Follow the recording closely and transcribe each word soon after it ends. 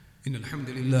إن الحمد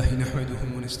لله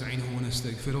نحمده ونستعينه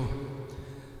ونستغفره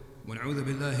ونعوذ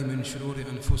بالله من شرور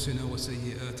أنفسنا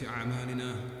وسيئات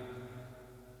أعمالنا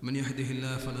من يهده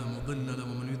الله فلا مضل له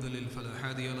ومن يضلل فلا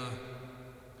هادي له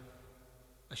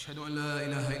أشهد أن لا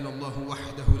إله إلا الله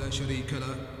وحده لا شريك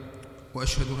له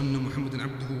وأشهد أن محمدا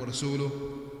عبده ورسوله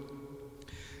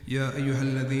يا أيها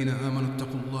الذين آمنوا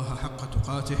اتقوا الله حق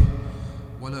تقاته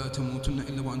ولا تموتن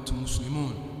إلا وأنتم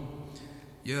مسلمون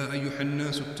يا أيها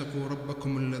الناس اتقوا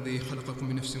ربكم الذي خلقكم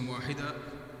من نفس واحدة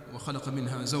وخلق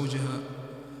منها زوجها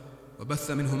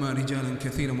وبث منهما رجالا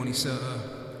كثيرا ونساء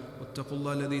واتقوا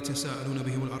الله الذي تساءلون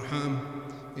به والأرحام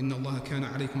إن الله كان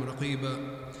عليكم رقيبا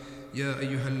يا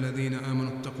أيها الذين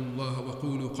آمنوا اتقوا الله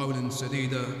وقولوا قولا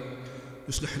سديدا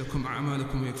يصلح لكم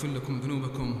أعمالكم ويغفر لكم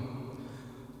ذنوبكم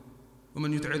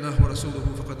ومن يطع الله ورسوله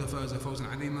فقد فاز فوزا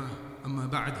عظيما أما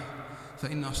بعد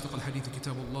فإن أصدق الحديث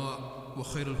كتاب الله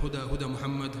وخير الهدى هدى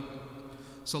محمد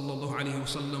صلى الله عليه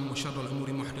وسلم وشر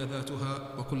الأمور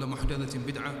محدثاتها وكل محدثة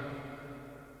بدعة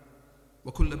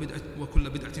وكل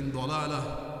بدعة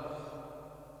ضلالة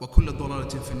وكل ضلالة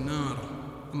في النار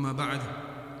أما بعد.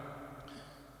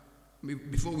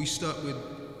 Before we start with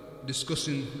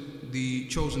discussing the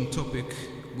chosen topic,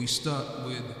 we start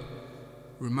with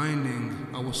reminding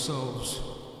ourselves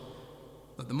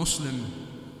that the Muslim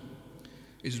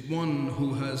is one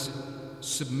who has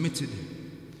submitted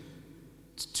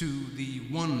to the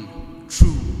one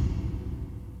true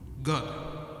God,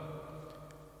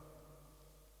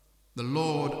 the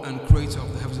Lord and Creator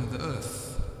of the heavens and the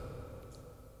earth.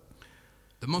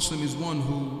 The Muslim is one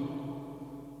who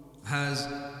has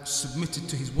submitted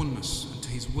to his oneness and to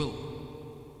his will.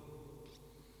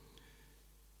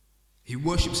 He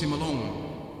worships him alone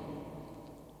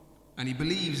and he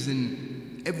believes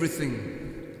in everything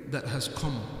that has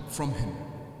come from him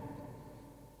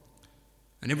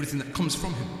and everything that comes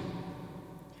from him.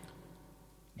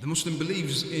 The Muslim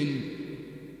believes in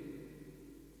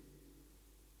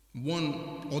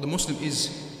one, or the Muslim is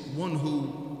one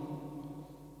who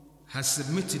has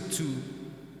submitted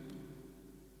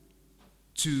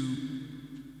to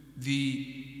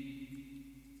the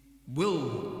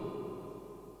will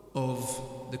of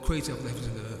the Creator of the heavens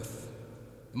and the earth.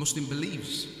 The Muslim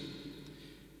believes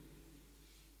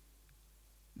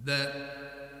that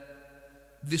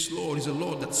this Lord is a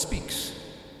Lord that speaks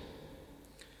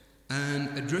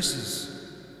and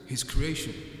addresses his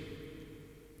creation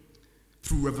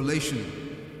through revelation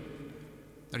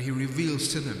that he reveals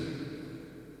to them.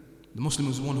 The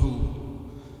Muslim is one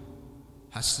who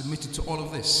has submitted to all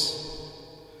of this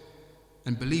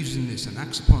and believes in this and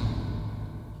acts upon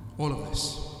all of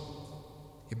this.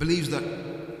 He believes that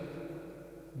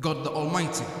God the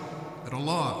Almighty, that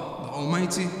Allah the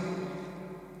Almighty,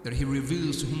 that he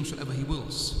reveals to whomsoever he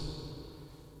wills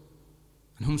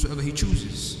and whomsoever he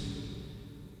chooses.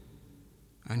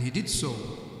 And he did so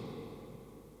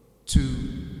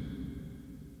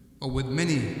with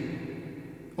many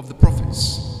of the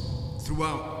prophets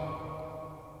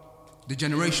throughout the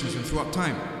generations and throughout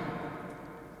time.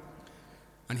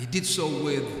 And he did so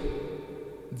with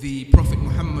the Prophet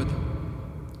Muhammad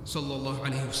sallallahu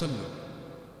alaihi wasallam.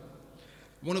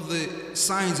 One of the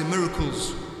signs and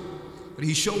miracles that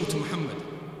he showed to Muhammad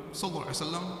sallallahu alaihi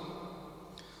wasallam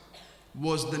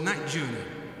was the night journey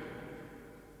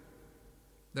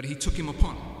that he took him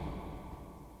upon,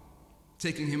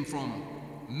 taking him from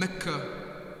Mecca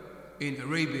in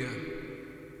Arabia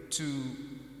to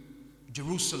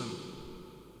Jerusalem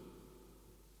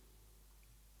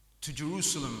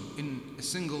in a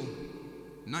single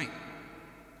night.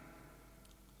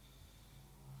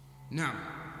 Now,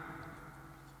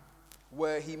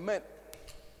 where he met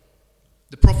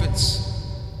the prophets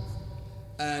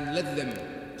and led them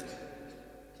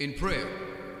in prayer,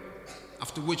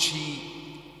 after which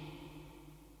he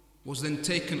was then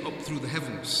taken up through the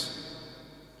heavens.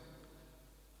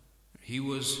 He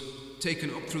was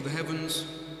taken up through the heavens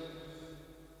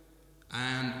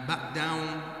and back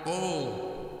down,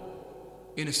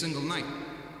 all in a single night.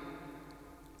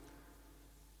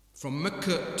 From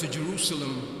Mecca to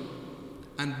Jerusalem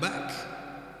and back.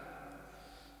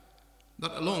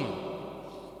 That alone,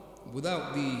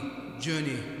 without the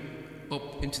journey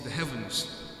up into the heavens,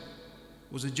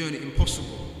 was a journey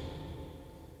impossible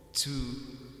to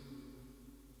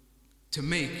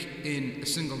make in a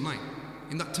single night,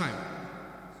 in that time.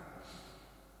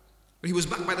 But he was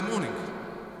back by the morning,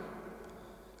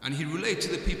 and he relayed to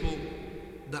the people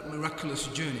that miraculous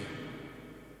journey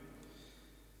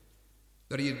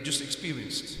that he had just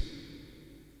experienced.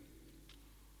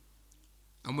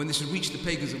 And when this reached the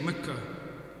pagans of Mecca,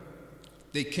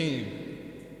 they came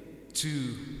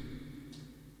to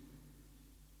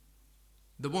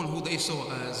the one who they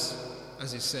saw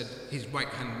as it said, his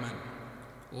right-hand man,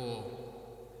 or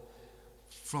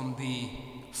from the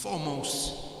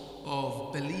foremost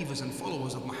of believers and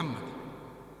followers of Muhammad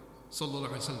sallallahu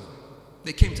alaihi wasallam.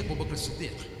 They came to Abu Bakr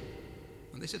as-Siddiq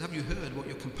and they said, have you heard what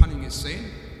your companion is saying?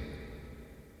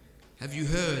 Have you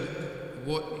heard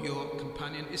what your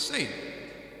companion is saying?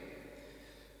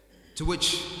 To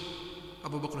which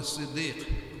Abu Bakr as-Siddiq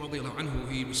radiyallahu anhu,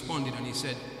 he responded and he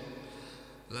said,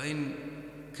 لَإِن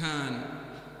كَانَ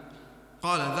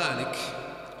قَالَ ذَلِكَ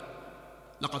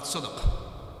لَقَدْ صَدَقَ.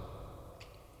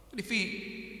 But if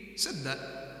he said that,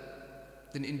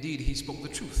 then indeed he spoke the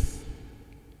truth.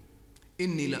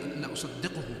 إِنِّي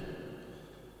لَأُصَدِّقُهُ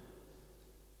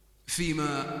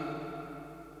فِيمَا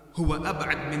هُوَ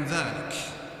أَبْعَدْ مِنْ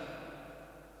ذَلِكَ.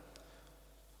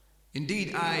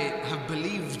 Indeed, I have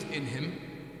believed in him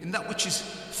in that which is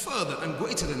further and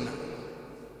greater than that.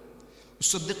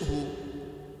 أُصَدِّقُهُ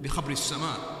بِخَبْرِ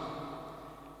السَّمَاءِ.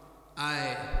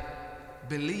 I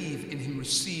believe in him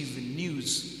receiving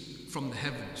news from the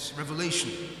heavens,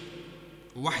 revelation,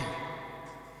 wahy.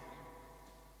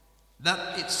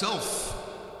 That itself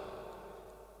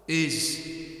is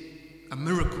a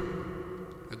miracle,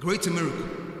 a greater miracle,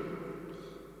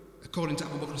 according to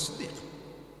Abu Bakr as-Siddiq.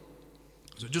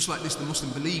 So just like this, the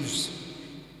Muslim believes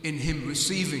in him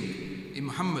receiving, in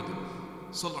Muhammad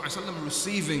sallallahu alaihi wasallam,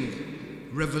 receiving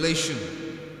revelation,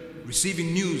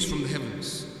 receiving news from the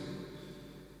heavens.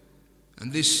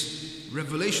 And this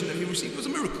revelation that he received was a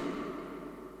miracle.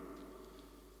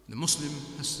 The Muslim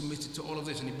has submitted to all of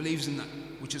this, and he believes in that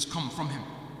which has come from him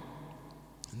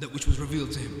and that which was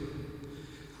revealed to him.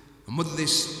 And with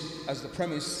this as the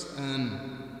premise,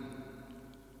 and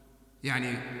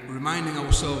reminding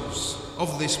ourselves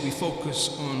of this, we focus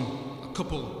on a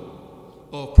couple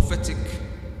of prophetic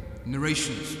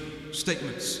narrations,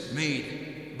 statements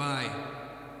made by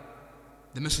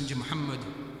the Messenger Muhammad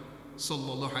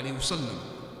sallallahu alaihi wasallam.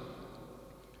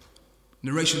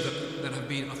 Narrations that have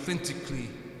been authentically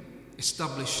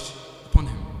established upon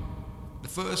him. The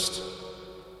first,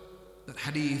 that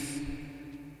hadith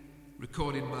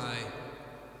recorded by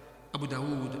Abu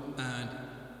Dawood and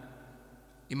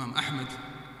Imam Ahmad,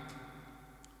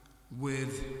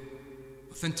 with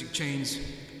authentic chains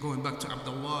going back to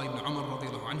Abdullah ibn Umar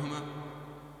radiyallahu anhuma,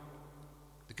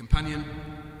 the companion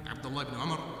Abdullah ibn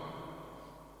Umar,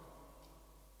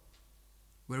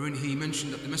 wherein he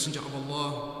mentioned that the Messenger of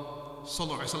Allah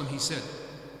sallallahu alaihi wasallam, he said,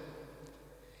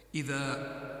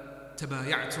 إِذَا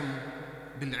تَبَايَعْتُمْ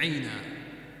بِالْعِينَ,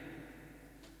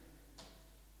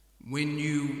 when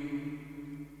you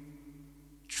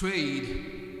trade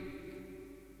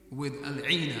with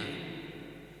al-'ina.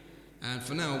 And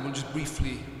for now we'll just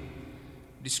briefly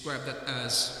describe that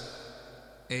as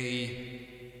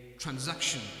a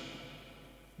transaction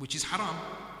which is haram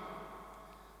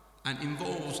and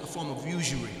involves a form of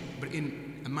usury, but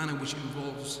in a manner which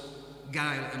involves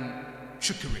guile and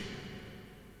trickery.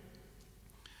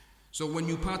 So when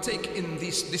you partake in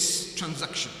this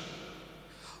transaction,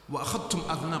 وَأَخَذْتُمْ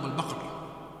أَذْنَابَ الْبَقْرِ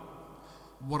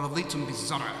وَرَضِيتُمْ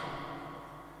بِالزَّرْعِ,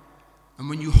 and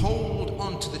when you hold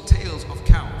on to the tails of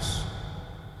cows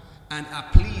and are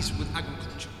pleased with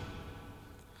agriculture,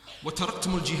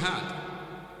 وَتَرَكْتُمُ الْجِهَادِ,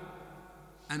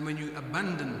 and when you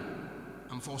abandon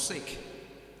and forsake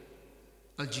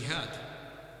al-jihad,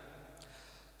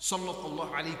 صَلَّطَ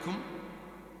اللَّهُ عَلَيْكُمْ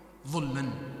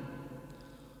ظُلًّا,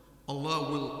 Allah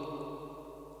will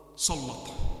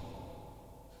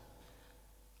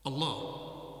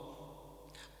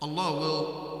Allah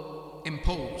will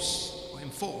impose or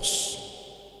enforce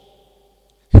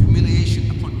humiliation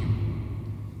upon you.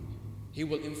 He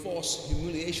will enforce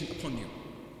humiliation upon you.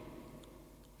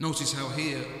 Notice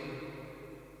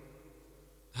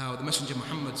how the Messenger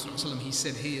Muhammad sallallahu alaihi wasallam, he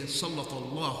said here,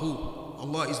 Sallallahu,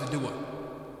 Allah is the doer.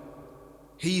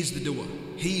 He is the doer.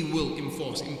 He will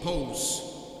enforce, impose.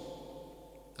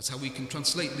 That's how we can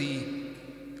translate the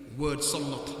word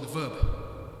sallat, the verb.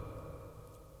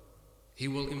 He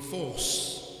will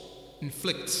enforce,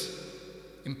 inflict,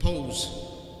 impose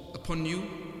upon you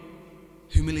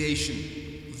humiliation.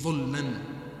 ظُلًّا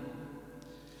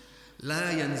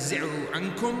لَا يَنْزِعُ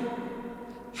عَنْكُمْ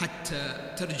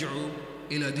حَتَّى تَرْجِعُوا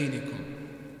إِلَى دِينِكُمْ.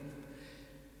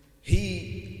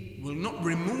 He will not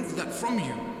remove that from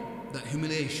you, that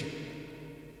humiliation,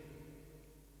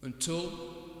 until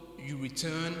you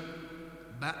return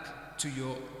back to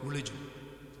your religion.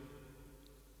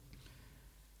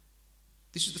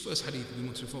 This is the first hadith we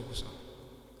want to focus on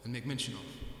and make mention of.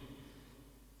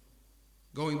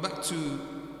 Going back to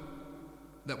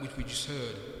that which we just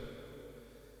heard,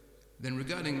 then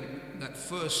regarding that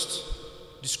first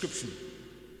description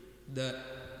that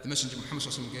the Messenger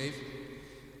Muhammad gave,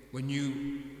 when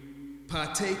you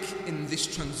partake in this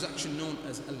transaction known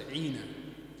as al-'ina.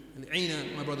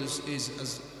 Al-'ina, my brothers, is,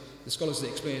 as the scholars they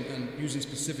explain, and using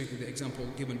specifically the example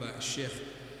given by Sheikh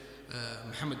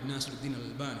Muhammad Deen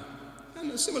al-Albani,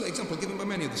 and a similar example given by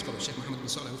many of the scholars, Sheikh Muhammad bin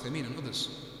Saalim and others,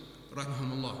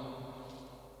 rahimahumullah.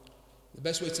 The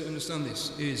best way to understand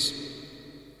this is,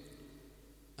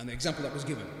 and the example that was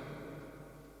given,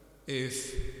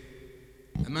 if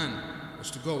a man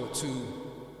was to go to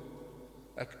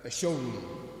a showroom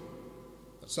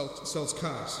that sells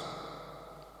cars,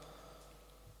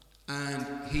 and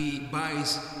he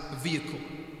buys a vehicle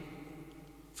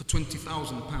for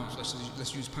 £20,000.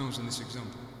 Let's use pounds in this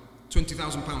example.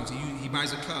 £20,000. He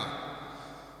buys a car,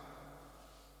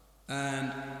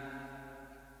 and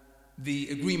the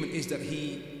agreement is that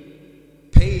he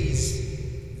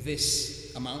pays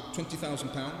this amount,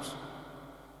 £20,000,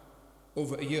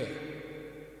 over a year.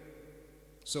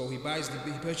 So he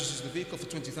purchases the vehicle for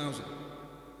 £20,000.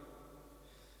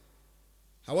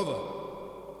 However,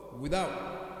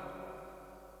 without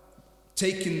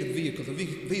taking the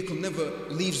vehicle never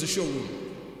leaves the showroom,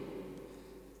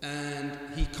 and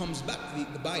he comes back,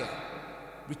 the buyer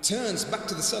returns back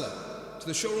to the seller, to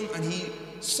the showroom, and he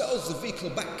sells the vehicle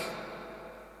back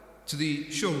to the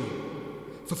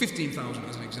showroom for £15,000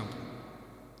 as an example.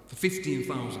 For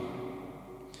 £15,000.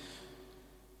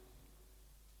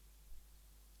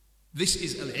 This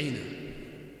is al-'ina,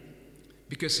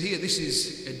 because here this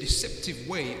is a deceptive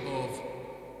way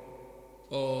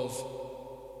of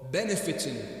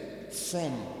benefiting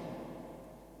from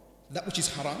that which is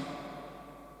haram,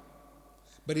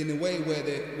 but in a way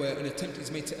where an attempt is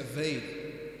made to evade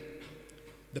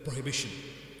the prohibition,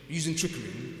 using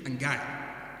trickery and guile.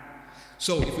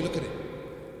 So if we look at it,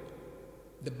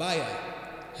 the buyer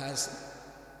has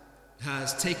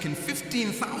taken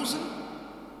 £15,000.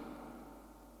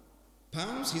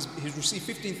 He's received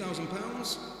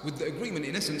 £15,000 with the agreement,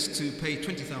 in essence, to pay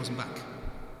 £20,000 back,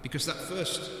 because that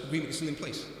first agreement is still in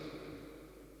place.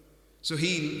 So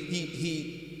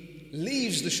he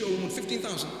leaves the showroom with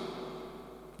 £15,000,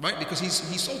 right? Because he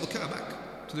sold the car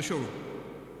back to the showroom.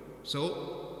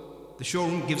 So the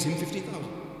showroom gives him £15,000.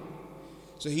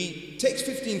 So he takes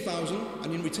 £15,000,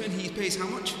 and in return he pays how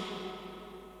much?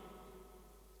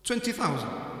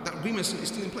 £20,000. That agreement is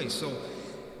still in place. So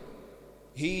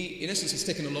he, in essence, has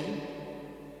taken a loan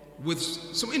with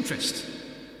some interest.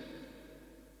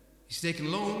 He's taken a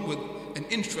loan with an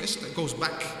interest that goes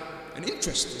back. An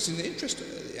interest, it's in the interest.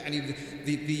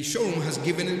 The showroom has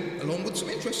given him a loan with some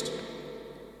interest.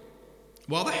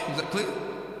 واضح? Is that clear?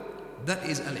 That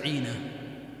is al-'ina.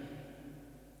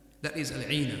 That is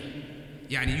al-'ina.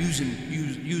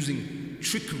 Using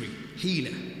trickery,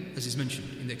 hila, as is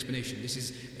mentioned in the explanation. This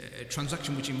is a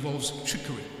transaction which involves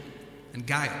trickery and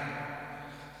guile,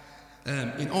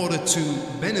 in order to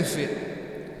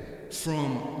benefit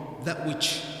from that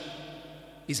which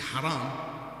is haram.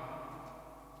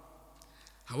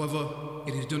 However,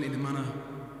 it is done in a manner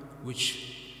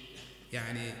which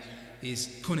is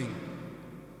cunning,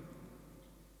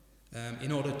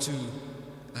 in order to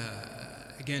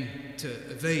to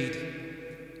evade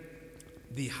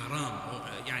the haram, or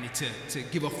to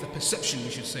give off the perception,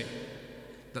 we should say,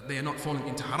 that they are not falling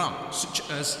into haram, such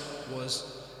as was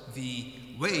the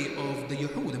way of the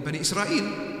Yahud and Bani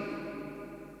Israel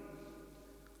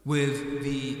with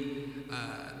the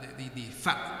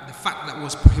fat that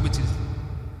was prohibited,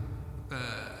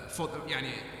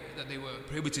 that they were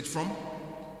prohibited from,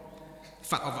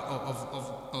 fat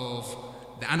of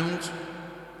the animals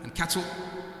and cattle,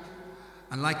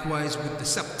 and likewise with the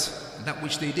sabt, that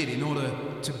which they did in order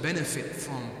to benefit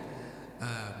from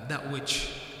that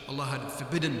which Allah had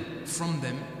forbidden from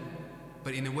them,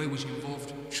 but in a way which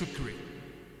involved trickery.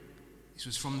 This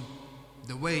was from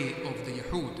the way of the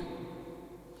Yahud.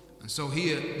 And so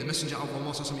here the Messenger of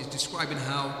Allah is describing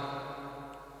how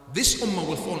this ummah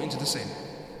will fall into the same.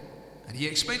 And he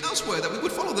explained elsewhere that we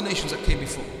would follow the nations that came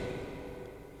before.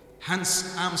 Arm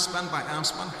span by arm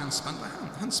span, hand span by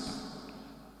hand span.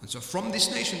 And so from this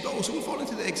nation, those who will fall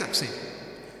into the exact same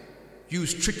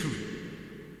use trickery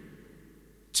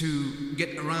to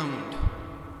get around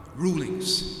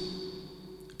rulings,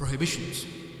 prohibitions.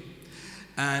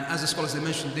 And as the scholars they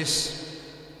mentioned, this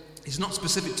is not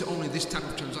specific to only this type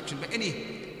of transaction, but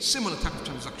any similar type of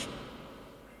transaction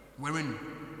wherein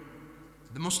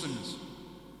the Muslims,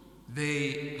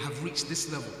 they have reached this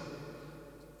level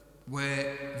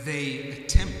where they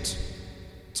attempt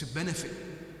to benefit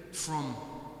from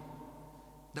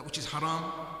that which is haram,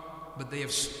 but they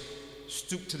have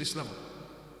stooped to this level,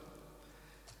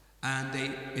 and they,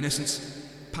 in essence,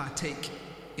 partake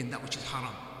in that which is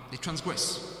haram. They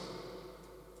transgress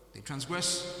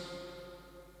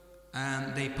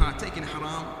and they partake in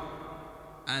haram,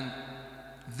 and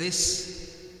this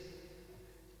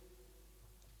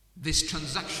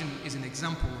transaction is an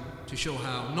example to show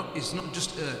how it's not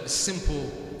just a simple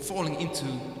falling into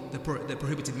the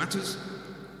prohibited matters,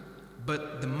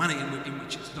 but the manner in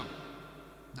which it's done.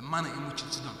 The manner in which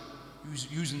it's done,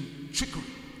 using trickery,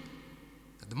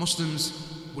 that the Muslims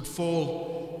would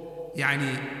fall,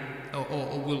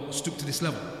 or will stoop to this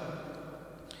level.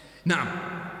 Now,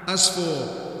 as for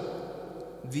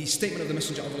the statement of the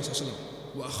Messenger of Allah,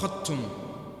 وَأَخَذْتُمْ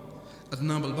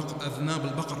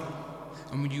أَذْنَابَ الْبَقَرِ,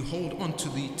 and when you hold on to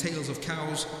the tails of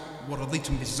cows,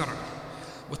 وَرَضِيتُمْ بِالزَّرْعِ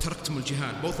وَتَرَكْتُمُ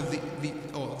الْجِهَادِ. Both of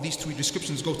these three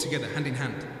descriptions go together, hand in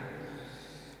hand.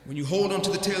 When you hold on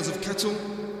to the tails of cattle,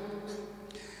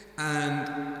 and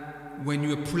when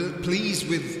you are pleased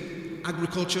with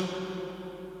agriculture,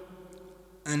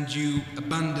 and you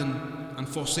abandon and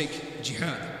forsake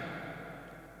jihad,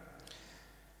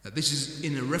 this is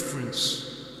a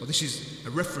reference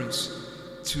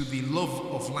to the love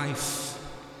of life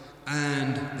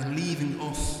and the leaving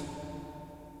off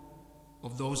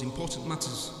of those important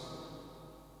matters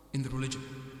in the religion,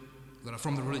 that are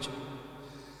from the religion.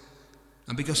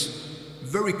 And because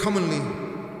very commonly,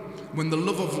 when the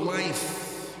love of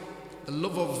life, the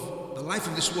love of the life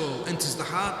of this world enters the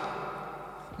heart,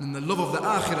 then the love of the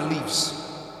akhirah leaves.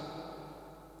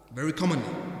 Very commonly,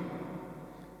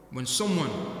 when someone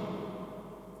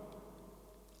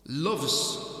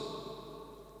loves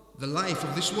the life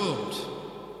of this world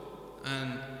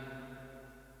and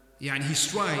he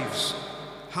strives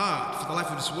hard for the life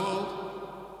of this world,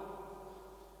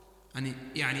 and he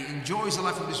enjoys the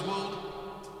life of this world,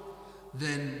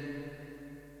 then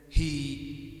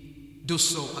he does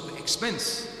so at the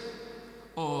expense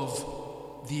of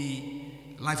the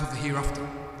life of the hereafter.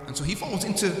 And so he falls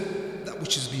into that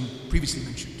which has been previously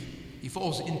mentioned. He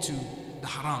falls into the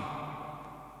haram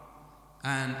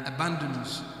and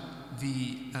abandons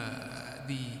the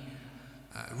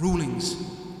rulings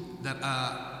that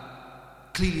are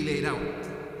clearly laid out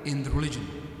in the religion,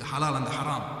 the halal and the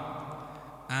haram.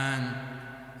 And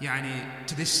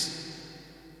to this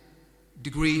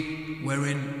degree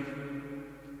wherein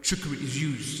trickery is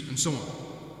used and so on.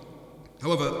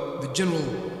 However, the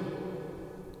general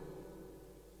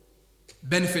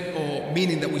benefit or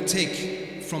meaning that we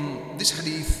take from this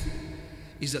hadith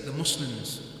is that the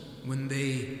Muslims, when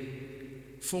they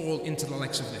fall into the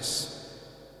likes of this,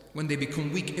 when they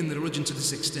become weak in the religion to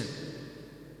this extent,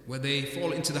 where they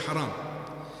fall into the haram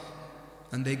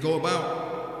and they go about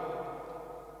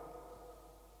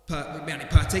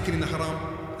partaking in the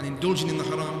haram and indulging in the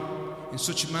haram in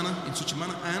such a manner,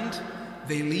 and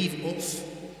they leave off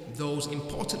those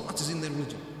important matters in their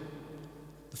religion,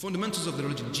 the fundamentals of the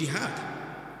religion, jihad.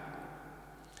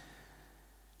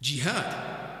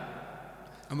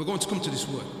 And we're going to come to this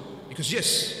word because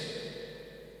yes,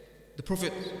 the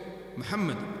Prophet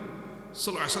Muhammad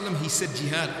sallallahu alaihi wasallam, he said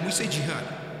jihad, and we say jihad.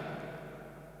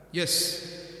 Yes,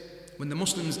 when the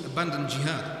Muslims abandon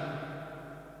jihad,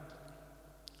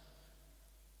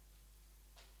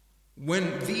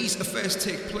 when these affairs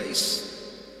take place,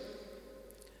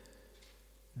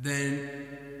 then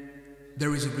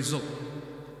there is a result.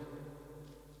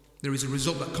 There is a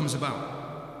result that comes about.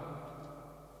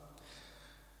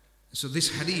 So this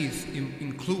hadith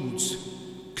includes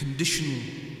conditional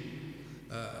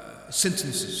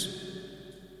sentences,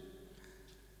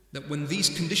 that when these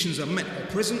conditions are met or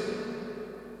present,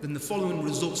 then the following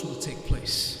results will take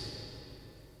place.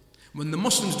 When the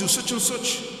Muslims do such and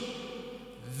such,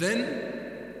 then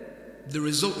the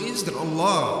result is that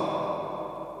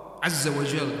Allah Azza wa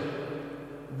Jal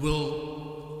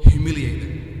will humiliate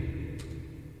them.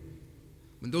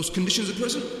 When those conditions are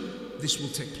present, this will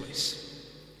take place.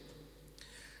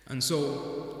 And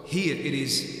so here it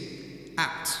is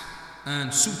apt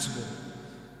and suitable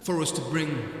for us to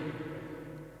bring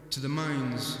to the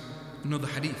minds another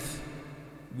hadith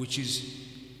which is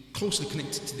closely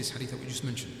connected to this hadith that we just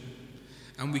mentioned.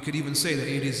 And we could even say that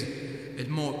it is a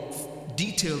more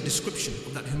detailed description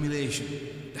of that humiliation.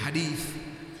 The hadith,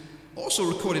 also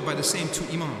recorded by the same two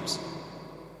Imams,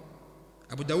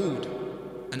 Abu Dawood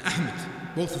and Ahmed,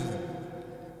 both of them,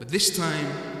 but this time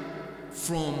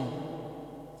from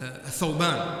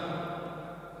Thawban,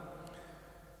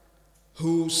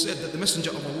 who said that the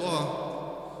Messenger of Allah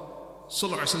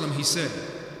sallallahu alaihi wasallam, he said,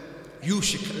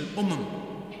 yushik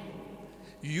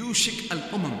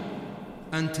al-umam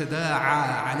an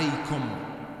tada'a alaykum.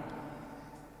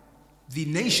 The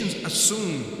nations are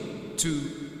soon to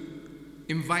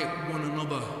invite one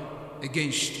another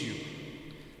against you.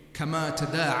 Kama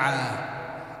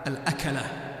tada'a al-akala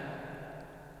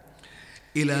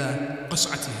ila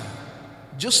qas'atiha.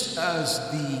 just as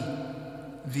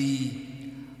the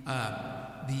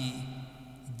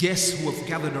guests who have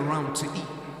gathered around to eat,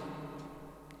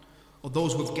 or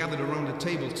those who have gathered around the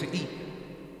table to eat,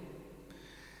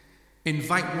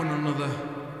 invite one another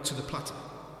to the platter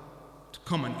to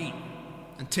come and eat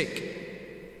and take.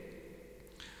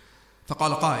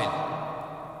 فقال قائل,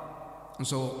 and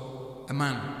so a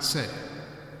man said,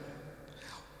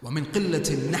 وَمِنْ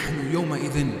قِلَّةٍ نَحْنُ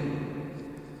يَوْمَئِذٍ,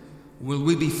 will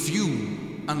we be few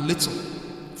and little,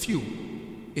 few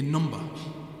in number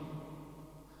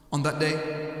on that day?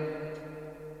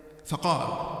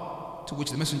 فقال, to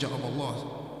which the Messenger of Allah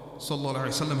sallallahu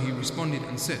alaihi wasallam, he responded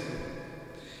and said,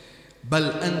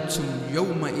 بَلْ أَنْتُمْ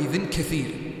يَوْمَئِذٍ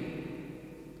كَثِيرٌ,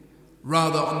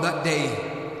 rather on that day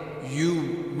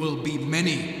you will be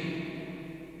many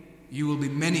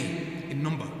in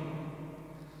number.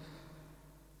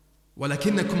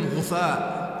 وَلَكِنَّكُمْ غُثَاء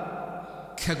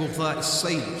كَغُثَاءِ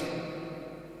السَّيْلِ,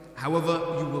 however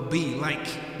you will be like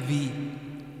the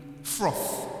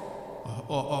froth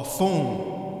or foam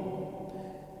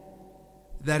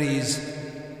that is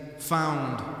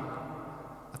found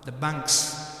at the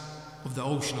banks of the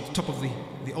ocean, at the top of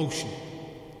the ocean.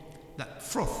 That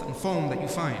froth and foam that you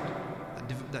find,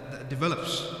 that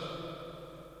develops,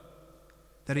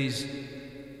 that is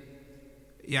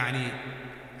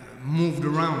moved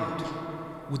around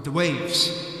with the waves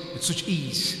with such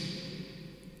ease.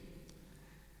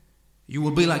 You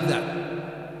will be like that.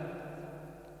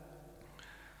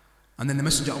 And then the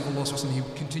Messenger of Allah, he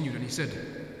continued and he said,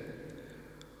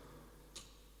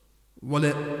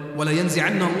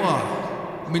 وَلَيَنْزِعَنَّ اللَّهُ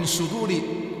مِنْ صُدُورِ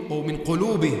أو مِنْ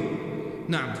قُلُوبِ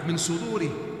نعم من صدور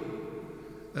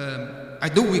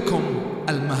عدوكم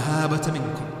المهابة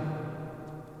منكم,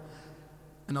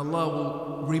 and Allah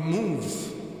will remove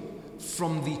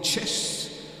from the chests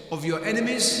of your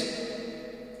enemies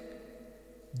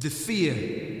the fear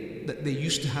that they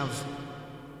used to have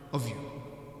of you.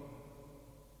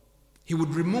 He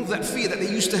would remove that fear that they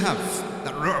used to have,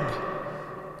 that ru'b,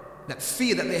 that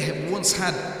fear that they have once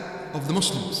had of the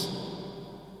Muslims.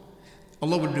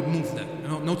 Allah will remove that.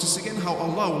 Notice again how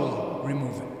Allah will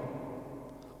remove it.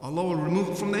 Allah will remove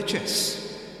it from their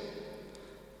chests.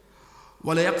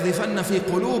 وَلَيَقْذِفَنَّ فِي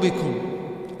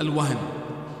قُلُوبِكُمْ الْوَهْنِ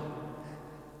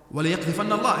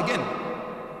وَلَيَقْذِفَنَّ Allah, again,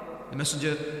 the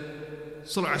Messenger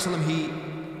sallallahu alaihi wasallam, he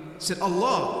said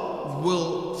Allah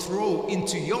will throw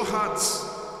into your hearts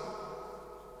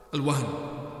al-wahn.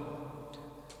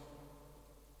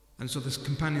 And so the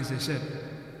companions, they said,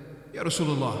 Ya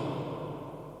Rasulullah,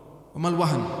 وَمَا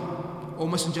الْوَهْنِ, O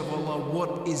Messenger of Allah,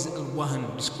 what is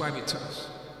al-wahn? Describe it to us.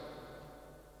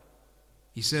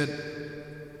 He said,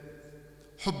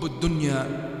 حُبُّ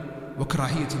الدُّنْيَا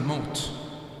وَكَرَاهِيَةِ الْمَوْتِ.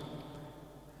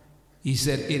 He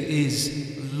said it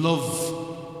is love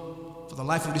for the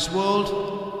life of this world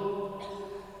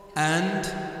and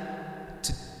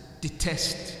to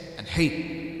detest and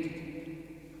hate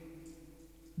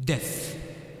death.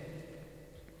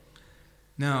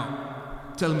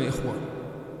 Now, tell me, إخوة,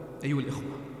 أيها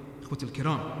الإخوة, إخوة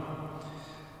الكرام,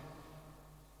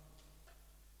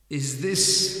 is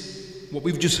this what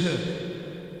we've just heard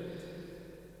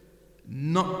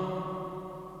not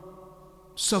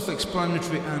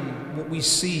self-explanatory, and what we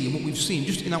see and what we've seen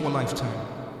just in our lifetime,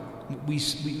 what we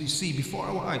see before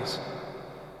our eyes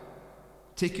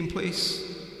taking place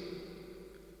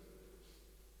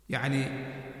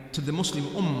to the Muslim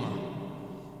Ummah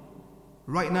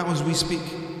right now as we speak?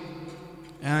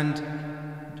 And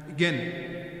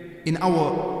again, in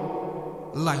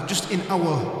our life, just in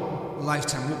our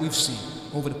lifetime, what we've seen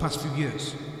over the past few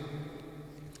years.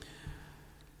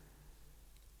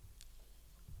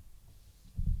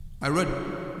 I read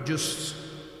just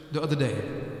the other day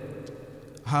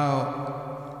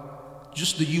how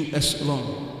just the US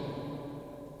alone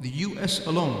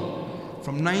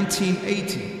from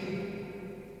 1980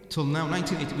 till now,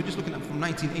 1980, we're just looking at from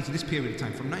 1980, this period of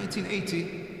time, from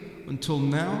 1980 until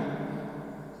now,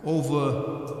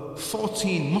 over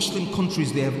 14 Muslim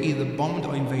countries they have either bombed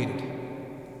or invaded.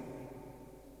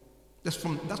 That's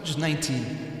just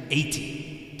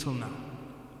 1980 till now.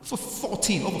 For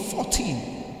over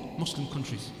 14 Muslim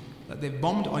countries that they've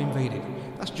bombed or invaded.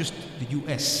 That's just the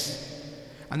US.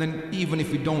 And then even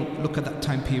if we don't look at that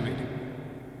time period,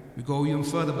 we go even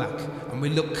further back and we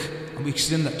look and we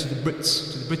extend that to the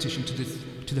Brits, to the British, and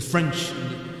to the French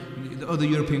and the other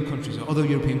European countries, or other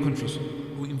European countries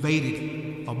who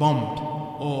invaded or bombed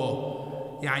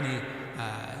or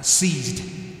seized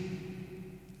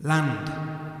land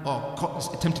or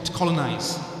attempted to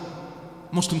colonize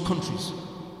Muslim countries.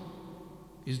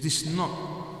 Is this not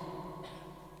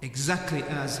exactly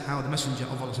as how the Messenger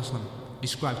of Allah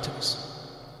described to us?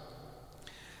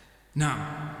 Now,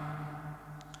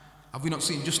 have we not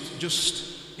seen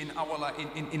just in our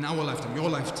lifetime, your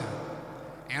lifetime,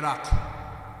 Iraq,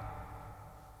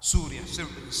 Syria,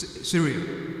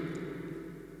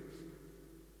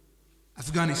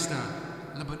 Afghanistan,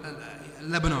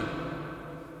 Lebanon,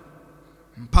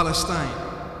 Palestine,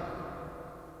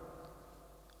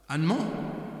 and more,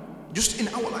 just in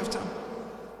our lifetime.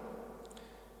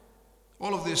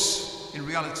 All of this, in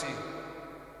reality,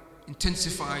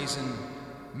 intensifies and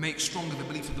makes stronger the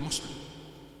belief of the Muslim.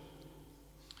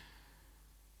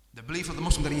 The belief of the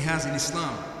Muslim that he has in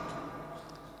Islam,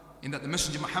 in that the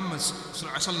Messenger Muhammad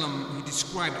ﷺ, he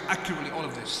described accurately all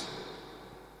of this.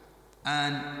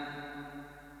 And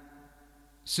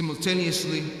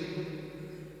simultaneously,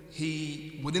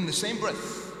 he, within the same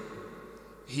breath,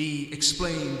 he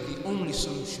explained the only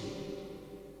solution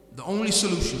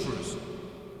for us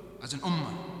as an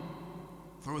ummah,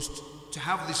 for us to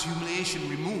have this humiliation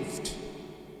removed.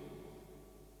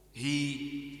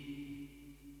 He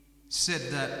said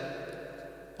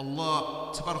that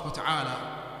Allah Tabarak wa Ta'ala,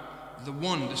 the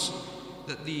one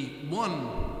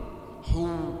who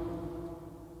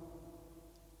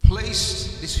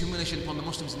placed this humiliation upon the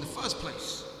Muslims in the first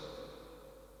place,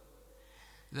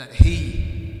 that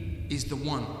He is the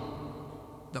one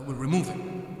that will remove it.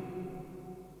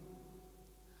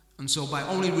 And so by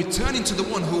only returning to the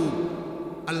one who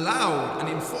allowed and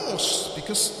enforced,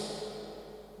 because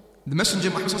the Messenger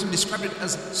Muhammad described it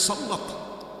as Sallat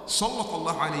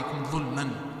Allah alaykum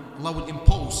dhulman. Allah will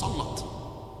impose Sallat.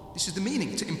 This is the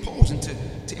meaning, to impose and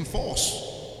to enforce.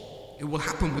 It will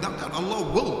happen without doubt. Allah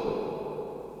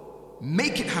will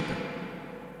make it happen.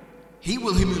 He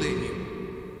will humiliate you.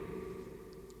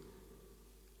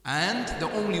 And the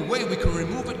only way we can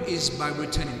remove it is by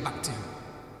returning back to Him.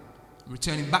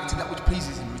 Returning back to that which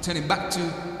pleases Him. Returning back to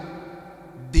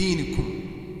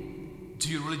Deenukum, to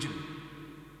your religion.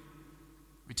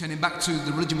 Returning back to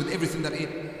the religion with everything that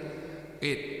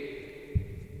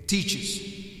it teaches.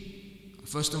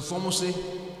 First and foremostly,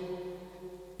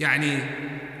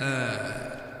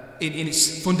 in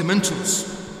its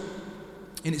fundamentals.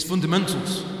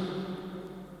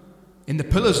 In the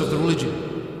pillars of the religion.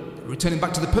 Returning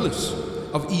back to the pillars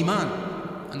of Iman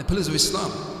and the pillars of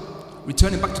Islam.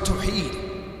 Returning back to Tawheed.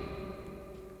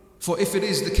 For if it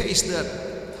is the case that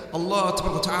Allah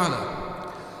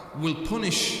Ta'ala will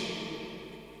punish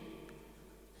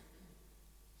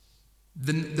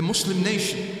the Muslim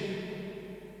nation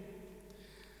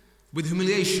with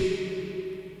humiliation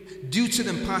due to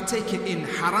them partaking in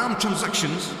haram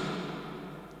transactions,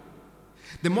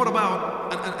 then what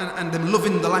about, and them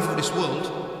loving the life of this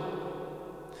world,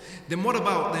 then what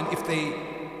about then if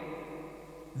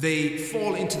they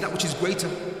fall into that which is greater?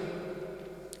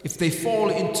 If they fall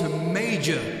into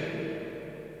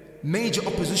major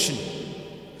opposition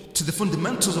to the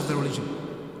fundamentals of their religion,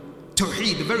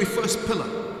 Tawheed, the very first pillar,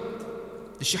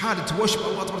 the Shahada, to worship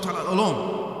Allah Ta'ala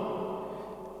alone.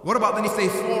 What about then if they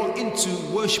fall into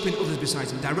worshipping others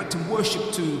besides Him, directing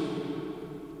worship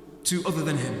to other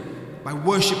than Him, by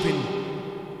worshipping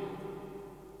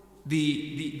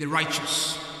the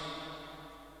righteous?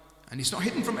 And it's not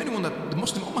hidden from anyone that the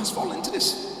Muslim Ummah has fallen into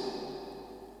this.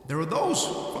 There are those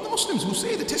from the Muslims who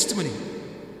say the testimony.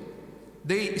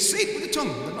 They say it with the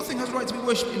tongue that nothing has a right to be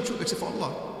worshipped in truth except for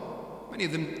Allah. Many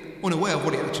of them unaware of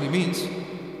what it actually means,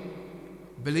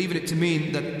 believing it to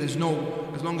mean that there's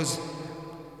no, as long as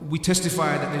we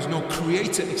testify that there's no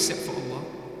creator except for Allah,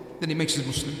 then it makes us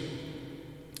Muslim.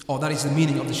 Or that is the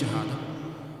meaning of the Shahada.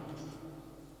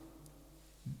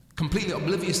 Completely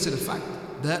oblivious to the fact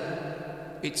that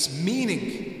its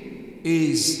meaning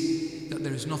is that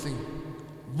there is nothing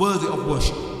worthy of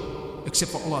worship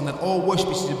except for Allah, and that all worship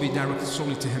is to be directed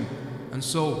solely to Him. And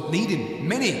so leading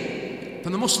many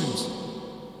from the Muslims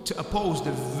to oppose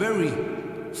the very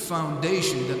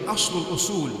foundation, the Aslul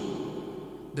Usul,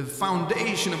 the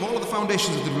foundation of all of the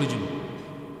foundations of the religion.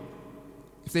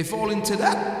 If they fall into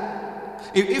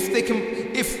that,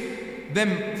 if them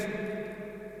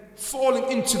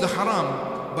falling into the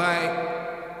haram by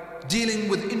dealing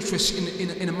with interest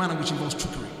in a manner which involves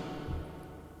trickery,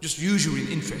 just usury and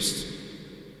interest,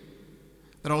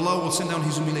 that Allah will send down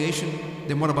His humiliation,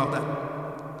 then what about that?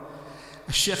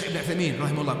 Shaykh Ibn Uthaymeen,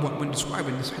 rahimahullah, when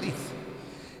describing this hadith,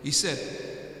 he said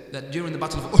that during the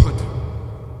Battle of Uhud,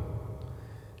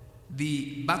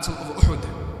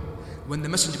 when the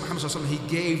Messenger Muhammad ﷺ, he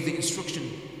gave the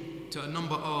instruction to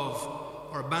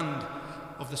a band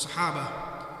of the Sahaba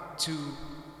to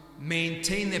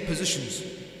maintain their positions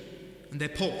and their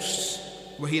posts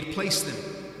where he had placed them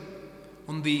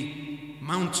on the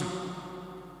mountain,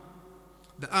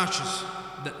 the archers,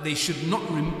 that they should not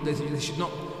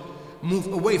move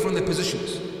away from their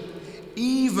positions.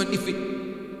 even if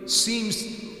it seems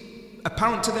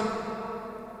apparent to them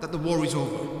that the war is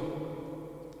over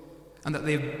and that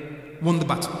they've won the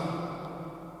battle.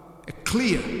 A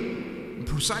clear and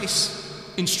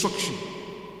precise instruction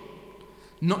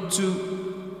not to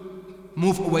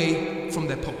move away from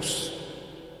their posts.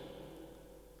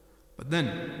 But then,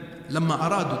 لما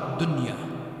أرادوا الدنيا,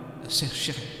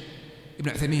 Sheikh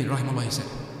Ibn Uthaymeen rahimahullah said,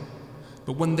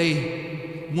 but when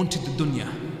they wanted the dunya,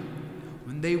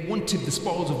 when they wanted the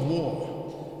spoils of war,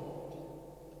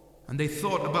 and they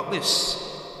thought about this,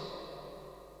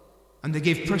 and they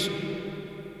gave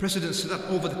precedence to that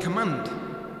over the command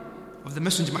of the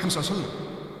Messenger Muhammad sallallahu alaihi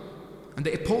wasallam, and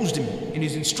they opposed him in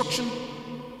his instruction,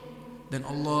 then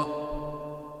Allah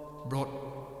brought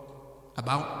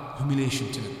about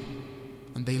humiliation to them,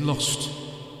 and they lost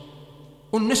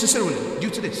unnecessarily due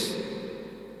to this,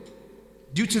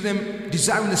 due to them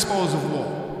desiring the spoils of war.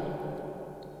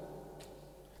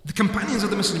 The companions of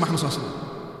the Messenger Muhammad sallallahu alaihi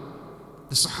wasallam,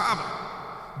 the Sahaba,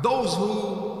 those who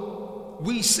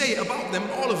we say about them,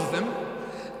 all of them,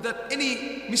 that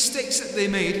any mistakes that they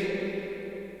made,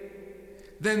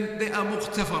 then they are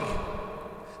muqtafar,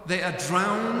 they are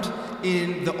drowned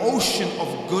in the ocean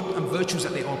of good and virtues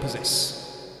that they all possess.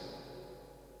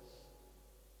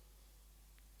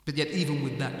 But yet even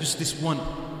with that, just this one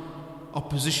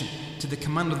opposition to the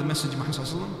command of the Messenger Muhammad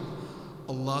sallallahu alaihi wasallam,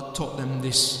 Allah taught them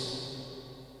this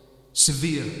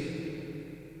severe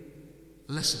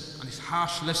lesson, and this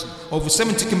harsh lesson. Over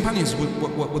 70 companions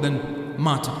were then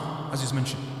martyred, as is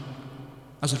mentioned,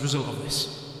 as a result of this.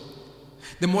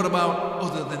 Then what about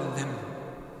other than them?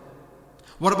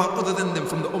 What about other than them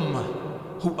from the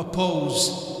Ummah who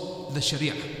oppose the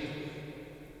Sharia?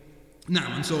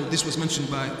 Naam, and so this was mentioned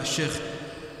by Sheikh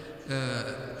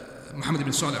Muhammad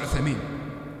ibn Saalim al-Uthaymeen.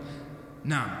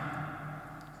 Naam.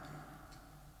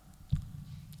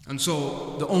 And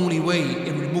so the only way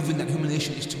in removing that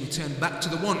humiliation is to return back to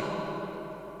the one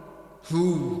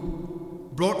who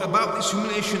brought about this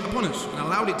humiliation upon us and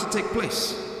allowed it to take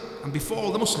place, and before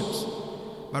all the Muslims,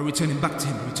 by returning back to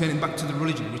him, returning back to the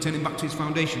religion, returning back to its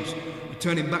foundations,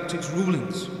 returning back to its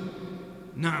rulings.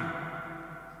 Now,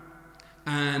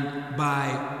 and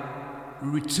by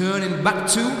returning back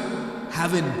to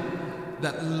having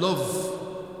that love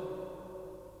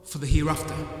for the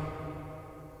hereafter,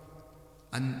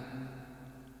 and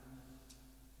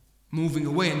moving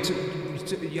away into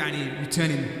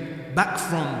returning back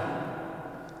from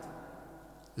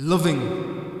loving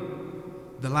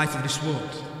the life of this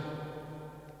world.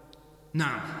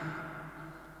 Now,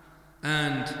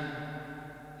 and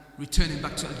returning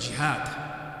back to al-jihad.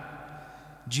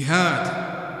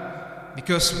 Jihad,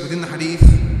 because within the hadith,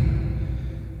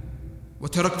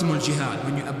 وَتَرَكْتُمُ الْجِهَادِ,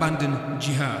 when you abandon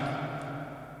jihad,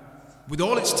 with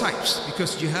all its types,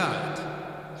 because jihad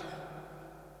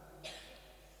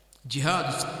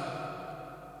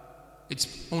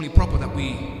it's only proper that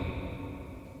we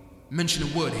mention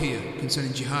a word here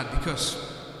concerning jihad, because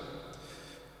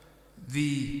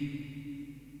the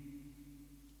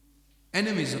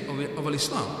enemies of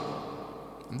Islam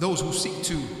and those who seek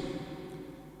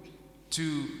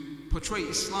to portray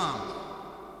Islam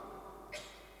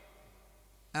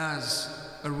as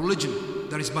a religion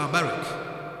that is barbaric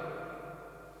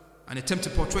and attempt to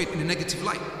portray it in a negative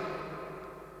light,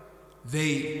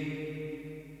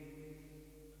 they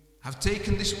have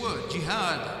taken this word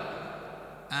jihad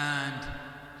and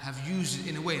have used it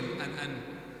in a way and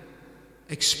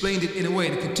explained it in a way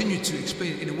and continue to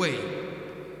explain it in a way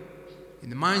in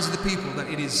the minds of the people that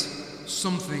it is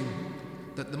something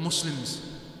that the Muslims,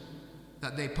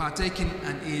 that they partake in,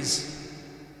 and is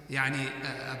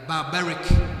a barbaric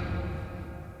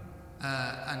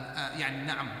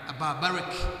a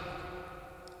barbaric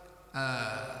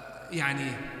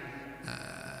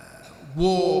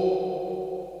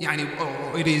war,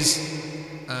 or it is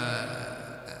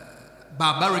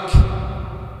barbaric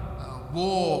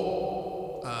war,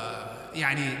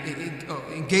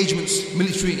 engagements,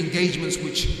 military engagements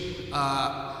which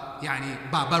are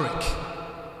barbaric.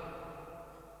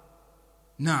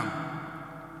 Now,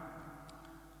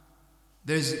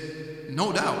 there's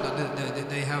no doubt that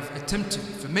they have attempted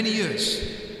for many years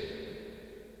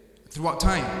throughout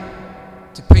time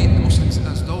to paint the Muslims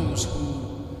as those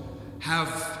who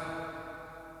have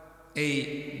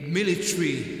a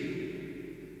military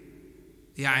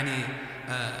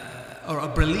or a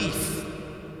belief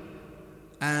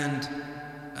and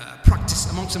practice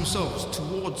amongst themselves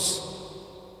towards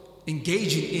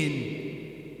engaging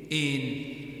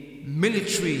in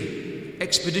military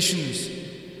expeditions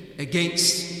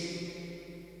against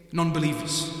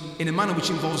non-believers in a manner which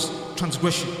involves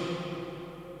transgression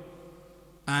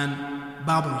and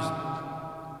barbarism.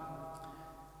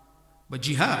 But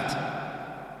jihad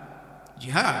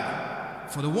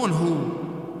for the one who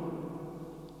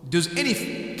does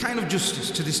any kind of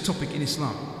justice to this topic in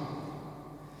Islam.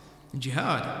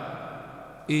 Jihad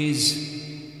is,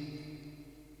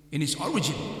 in its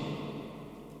origin,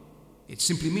 it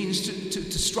simply means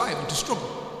to strive and to struggle.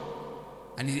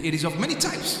 And it is of many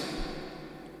types.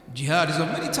 Jihad is of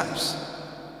many types.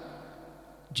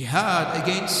 Jihad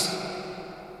against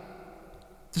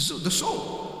the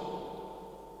soul.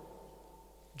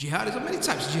 Jihad is of many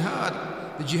types.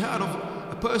 The jihad of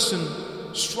a person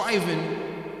striving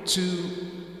to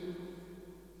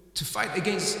fight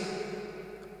against,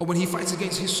 or when he fights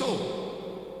against his soul,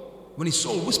 when his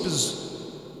soul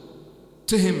whispers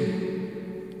to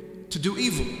him to do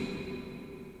evil.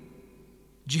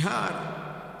 Jihad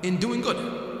in doing good,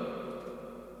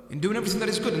 in doing everything that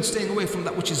is good and staying away from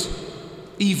that which is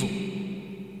evil.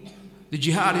 The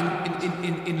jihad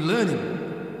in learning.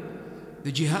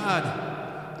 The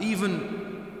jihad, even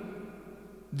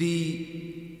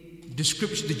the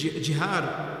description, the jihad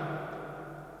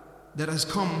that has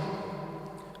come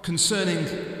concerning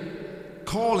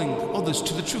calling others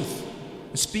to the truth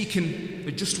and speaking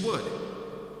a just word.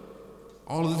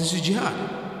 All of this is jihad.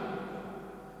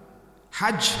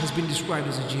 Hajj has been described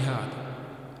as a jihad.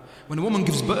 When a woman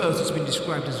gives birth, it's been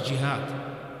described as jihad.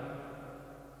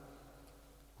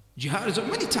 Jihad is of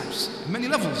many types, many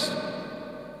levels.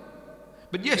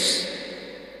 But yes,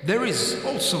 there is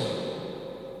also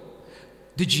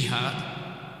the jihad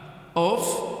of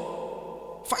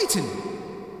fighting,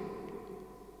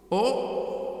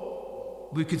 or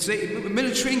we could say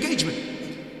military engagement.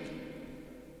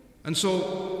 And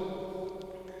so,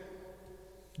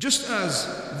 just as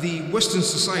the Western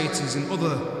societies and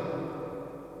other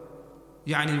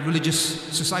religious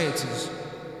societies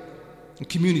and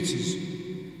communities,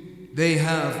 they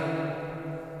have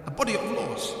a body of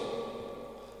laws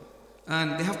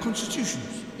and they have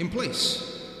constitutions in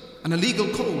place and a legal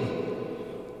code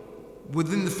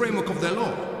within the framework of their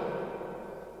law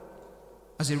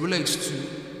as it relates to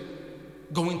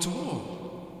going to war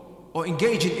or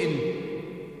engaging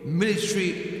in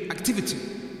military activity.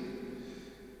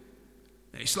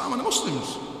 Islam and the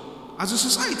Muslims, as a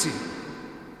society,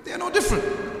 they are no different.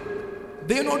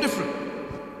 They are no different.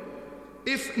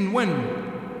 If and when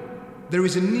there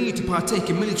is a need to partake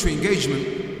in military engagement,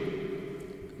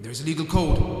 there is a legal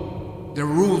code, there are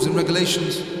rules and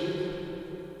regulations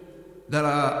that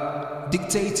are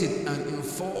dictated and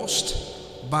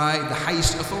enforced by the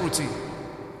highest authority,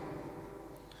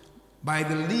 by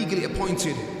the legally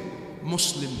appointed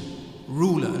Muslim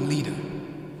ruler and leader.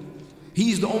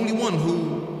 He is the only one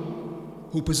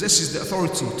who possesses the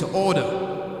authority to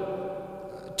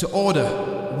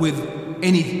order with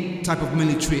any type of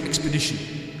military expedition,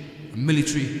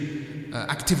 military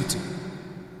activity.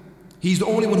 He's the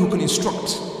only one who can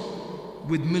instruct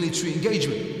with military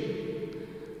engagement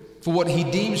for what he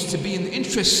deems to be in the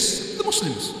interests of the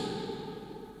Muslims.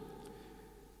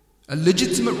 A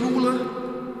legitimate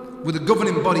ruler with a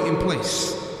governing body in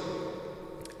place,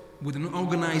 with an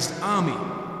organized army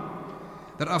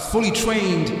that are fully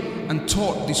trained and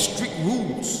taught the strict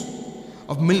rules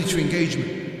of military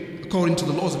engagement according to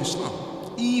the laws of Islam.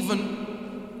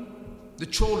 Even the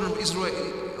children of Israel,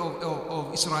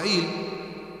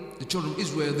 the children of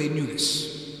Israel, they knew this.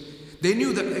 They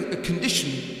knew that a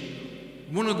condition,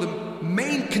 one of the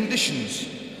main conditions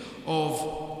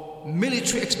of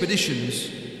military expeditions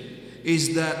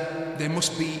is that there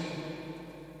must be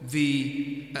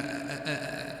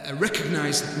a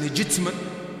recognized legitimate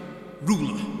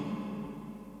ruler.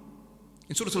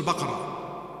 In Surah Al-Baqarah,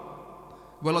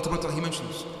 where Allah Ta'ala, He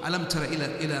mentions, أَلَمْ تَرَ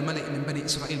إِلَى مَلِئٍ مِّن بَنِي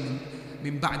إِسْرَائِيلٍ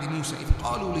مِّن بَعْدِ مُوسَى إِذْ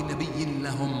قَالُوا لِنَبِيٍّ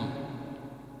لَهُمْ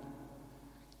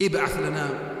ابْعَثْ لَنَا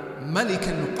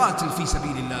مَلِكًا نُقَاتِلْ فِي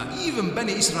سَبِيلِ اللَّهِ. Even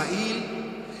Bani Israel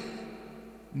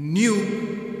knew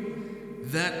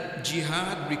that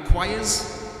jihad requires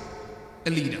a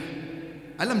leader.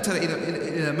 أَلَمْ تَرَ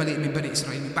إِلَى مَلِئٍ مِّن بَنِي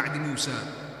إِسْرَائِيلٍ مِّن بَعْدِ مُوسَى.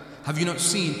 Have you not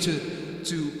seen to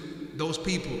those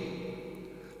people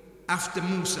after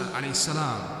Musa alayhi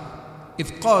salam,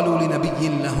 إِذْ قَالُوا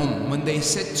لِنَبِيٍّ لَهُمْ, when they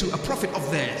said to a prophet of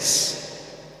theirs,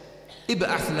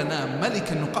 ابْعَثْ لَنَا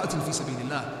مَلِكًا نُقَاتِلْ فِي سَبِيلِ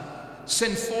اللَّهِ,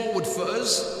 send forward for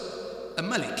us a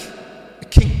malik, a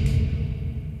king,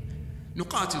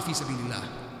 نُقَاتِلْ فِي سَبِيلِ اللَّهِ,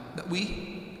 that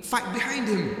we fight behind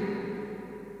him.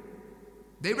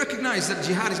 They recognize that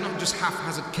jihad is not just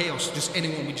haphazard chaos, just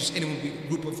anyone,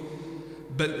 group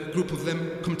of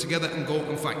them come together and go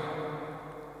and fight.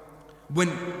 When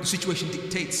the situation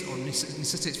dictates or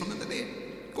necessitates from them that they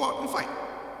go out and fight.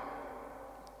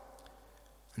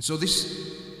 And so this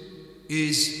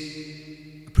is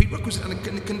a prerequisite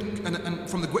and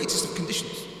from the greatest of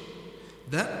conditions.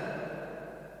 that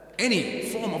any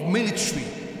form of military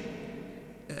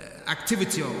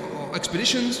activity or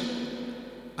expeditions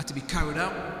are to be carried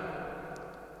out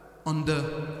under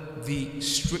the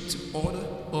strict order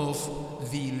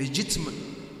of the legitimate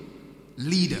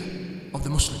leader of the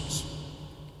Muslims.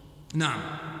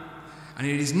 Now, and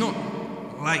it is not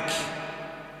like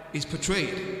is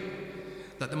portrayed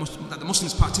that the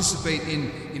Muslims participate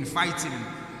in fighting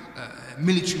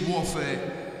military warfare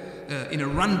in a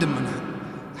random and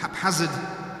haphazard,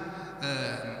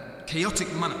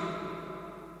 chaotic manner.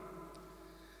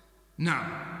 Now,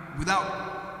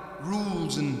 without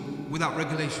rules and without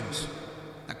regulations,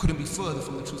 that couldn't be further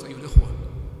from the truth, ayyuhal ikhwa.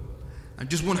 And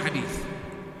just one hadith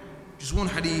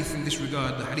in this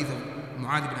regard, the hadith of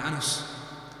Mu'adh ibn Anas,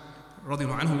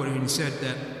 radiyallahu anhu, where he said,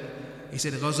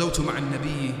 غَزَوْتُ مَعَ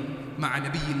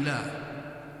نَبِيِّ اللَّهِ.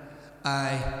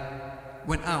 I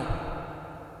went out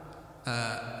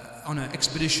on an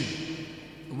expedition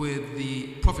with the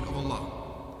Prophet of Allah.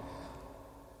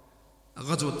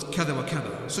 غزوة كذا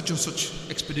وكذا, such and such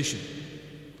expedition.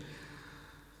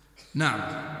 Now,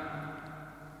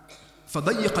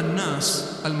 فضيق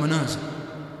الناس المنازل.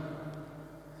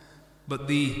 But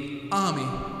the army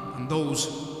and those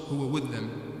who were with them,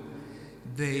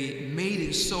 they made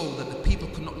it so that the people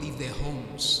could not leave their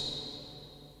homes.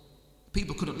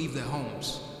 People couldn't leave their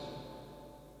homes.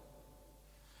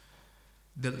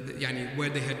 Where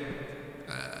they had,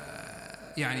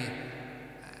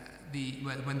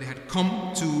 when they had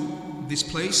come to this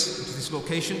place, to this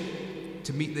location,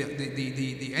 to meet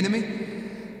the enemy,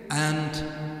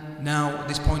 and now at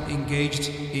this point engaged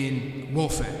in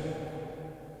warfare.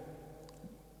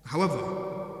 However,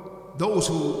 those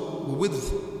who were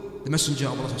with the Messenger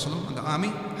of Allah and the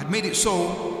army had made it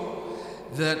so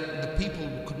that the people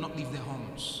could not leave their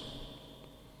homes,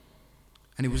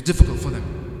 and it was difficult for them.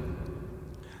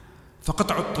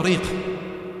 فَقَطَعُوا الطَّرِيقَ,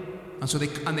 and so they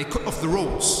cut off the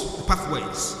roads, the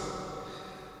pathways.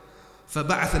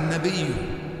 فَبَعَثَ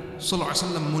النَّبِيُّ صلى الله عليه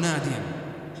وسلم مناديا,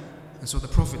 and so the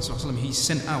Prophet صلى الله عليه وسلم, he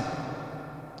sent out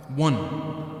one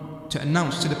to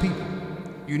announce to the people,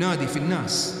 ينادي في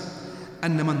الناس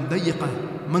أن من ضيق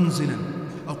منزلا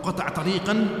أو قطع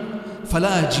طريقا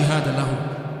فلا جهاد له,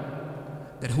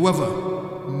 that whoever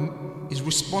is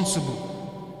responsible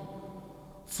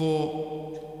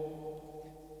for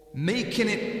making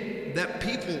it that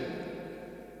people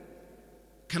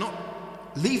cannot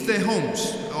leave their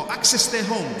homes or access their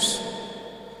homes,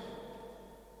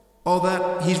 or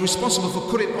that he's responsible for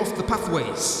cutting off the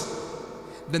pathways,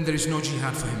 then there is no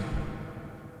jihad for him.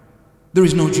 There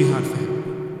is no jihad for him.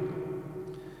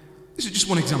 This is just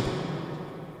one example.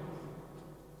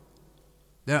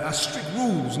 There are strict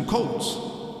rules and codes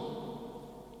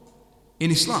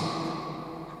in Islam.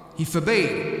 He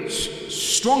forbade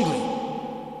strongly,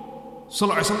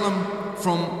 sallallahu alaihi wasallam,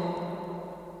 from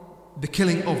the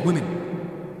killing of women,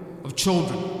 of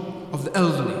children, of the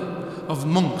elderly, of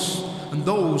monks, and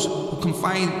those who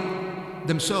confine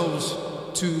themselves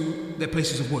to their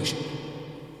places of worship.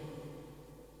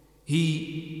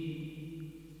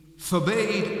 He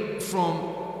forbade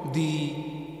from the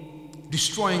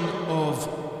destroying of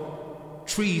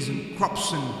trees and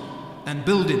crops and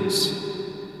buildings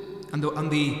and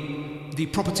the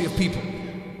property of people.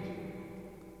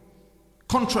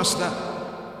 Contrast that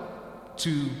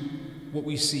to what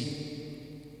we see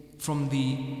from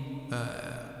the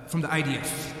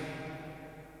IDF,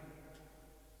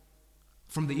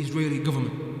 from the Israeli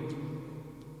government.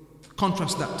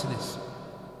 Contrast that to this.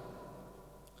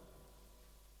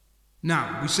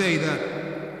 Now, we say that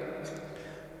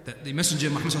the Messenger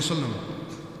Muhammad sallallahu alaihi wasallam,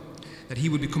 that he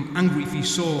would become angry if he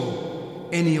saw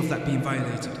any of that being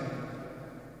violated.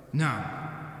 Now,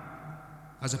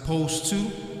 as opposed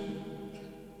to,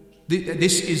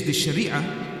 this is the Sharia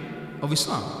of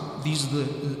Islam. These are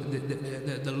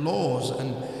the laws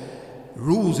and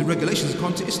rules and regulations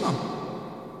according to Islam.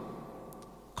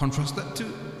 Contrast that to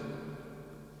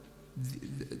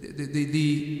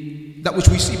that which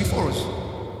we see before us,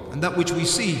 and that which we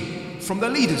see from their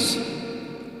leaders,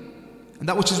 and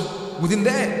that which is within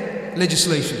their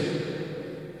legislation,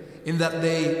 in that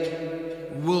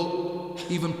they will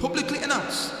even publicly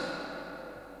announce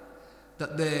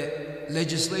that their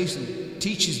legislation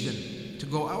teaches them to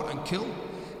go out and kill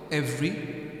every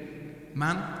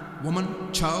man,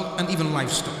 woman, child, and even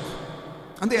livestock.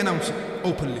 And they announce it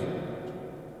openly.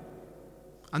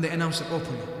 And they announce it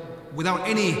openly, without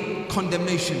any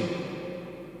condemnation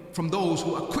from those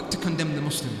who are quick to condemn the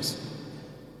Muslims,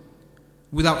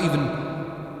 without even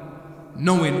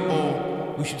knowing,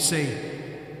 or we should say,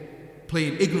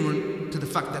 playing ignorant to the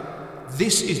fact that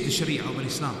this is the Sharia of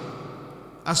Islam.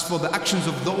 As for the actions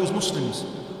of those Muslims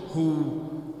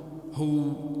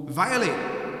who violate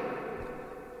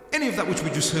any of that which we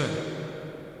just heard,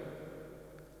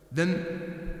 then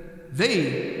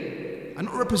they are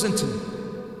not representing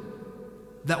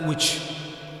that which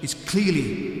is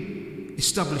clearly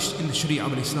established in the Sharia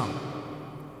of Islam.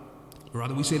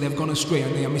 Rather, we say they've gone astray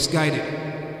and they are misguided.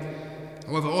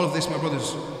 However, all of this, my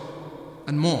brothers,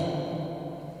 and more,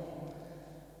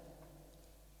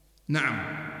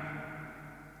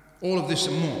 all of this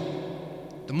and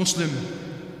more, the Muslim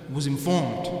was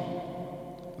informed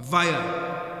via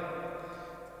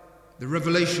the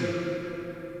revelation.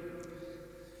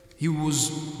 He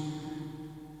was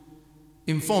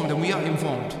informed, and we are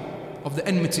informed, of the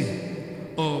enmity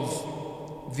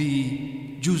of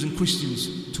the Jews and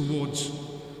Christians towards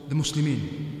the Muslimin.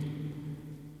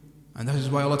 And that is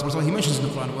why Allah Ta'ala, He mentions in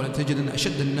the Quran, وَلَتَجِدَنَّ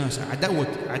أَشَدَّ النَّاسَ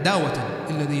عَدَاوَةً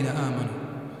الَّذِينَ آمَنُوا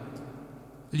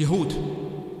الْيَهُودُ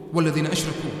وَالَّذِينَ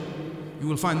أَشْرَكُوا. You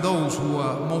will find those who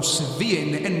are most severe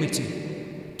in their enmity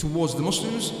towards the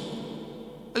Muslims,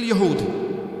 al-Yahud,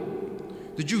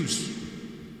 the Jews.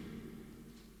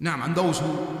 And those who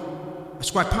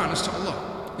ascribe partners to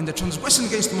Allah in their transgression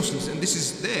against the Muslims. And this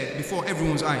is there before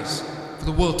everyone's eyes for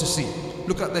the world to see.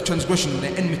 Look at their transgression,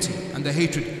 their enmity and their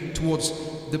hatred towards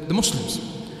the Muslims.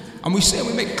 And we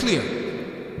make clear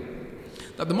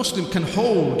that the Muslim can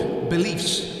hold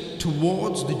beliefs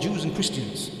towards the Jews and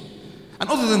Christians and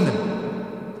other than them,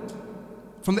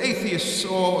 from the atheists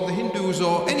or the Hindus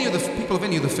or any other people of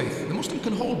any other faith. The Muslim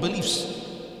can hold beliefs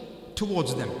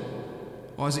towards them,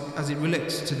 or as it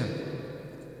relates to them.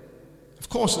 Of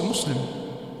course, the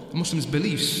Muslim's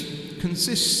beliefs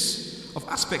consists of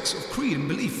aspects of creed and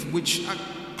belief which are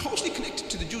closely connected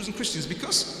to the Jews and Christians,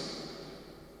 because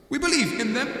we believe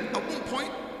in them at one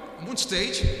point, at one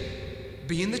stage,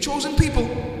 being the chosen people.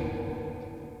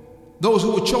 Those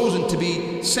who were chosen to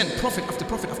be sent prophet after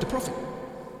prophet after prophet.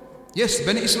 Yes,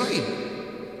 Bani Israel.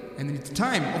 And in the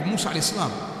time of Musa alayhi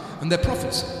salam and their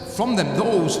prophets, from them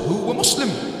those who were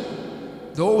Muslim,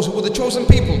 those who were the chosen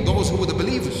people, those who were the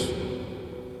believers.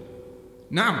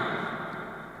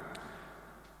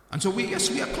 And so we are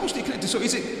closely connected. So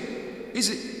is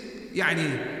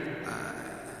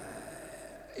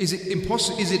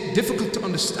it difficult to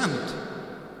understand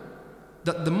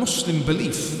that the Muslim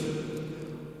belief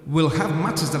will have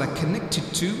matters that are connected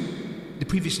to the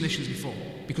previous nations before?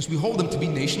 Because we hold them to be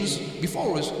nations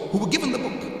before us who were given the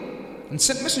book and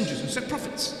sent messengers and sent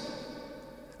prophets.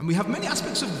 And we have many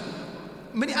aspects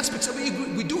that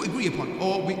we do agree upon,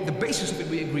 or the basis of it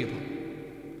we agree upon.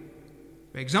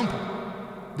 For example,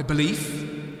 the belief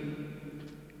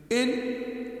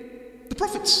in the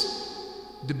prophets,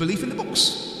 the belief in the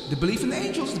books, the belief in the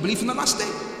angels, the belief in the last day,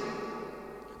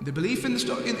 the belief in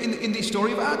the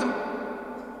story of Adam,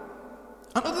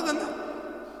 and other than that,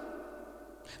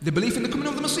 the belief in the coming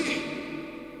of the Masih,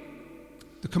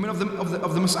 the coming of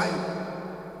the Messiah,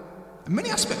 and many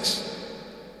aspects.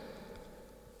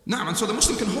 And so the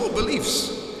Muslim can hold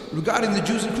beliefs regarding the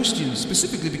Jews and Christians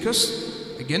specifically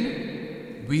because,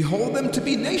 again, we hold them to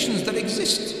be nations that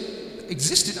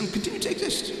existed and continue to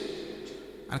exist,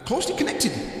 and are closely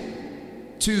connected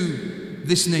to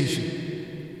this nation.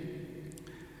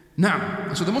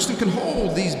 So the Muslim can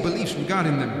hold these beliefs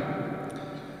regarding them,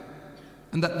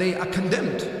 and that they are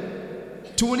condemned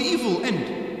to an evil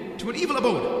end, to an evil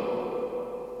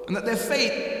abode, and that their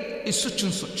fate is such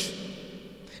and such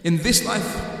in this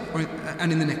life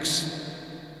and in the next,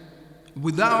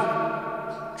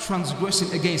 without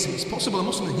transgressing against him. It's possible a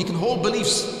Muslim, he can hold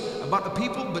beliefs about the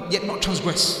people but yet not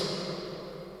transgress.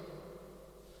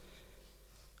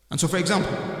 And so, for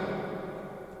example,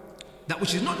 that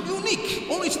which is not unique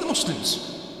only to the Muslims,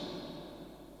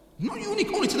 not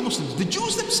unique only to the Muslims, the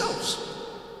Jews themselves,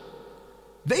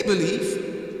 they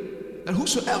believe that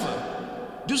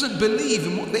whosoever doesn't believe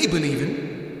in what they believe in,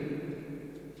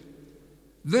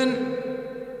 then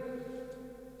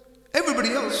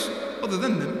everybody else other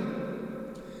than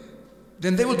them,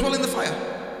 then they will dwell in the fire.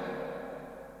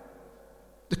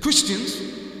 The Christians,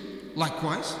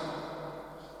 likewise,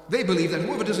 they believe that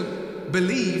whoever doesn't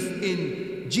believe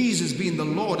in Jesus being the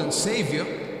Lord and Savior,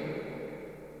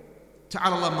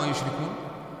 ta'ala Allah ma yushrikun,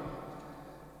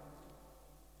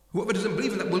 whoever doesn't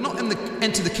believe in that will not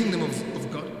enter the kingdom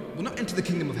of God, will not enter the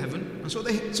kingdom of heaven, and so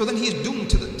then he is doomed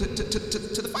to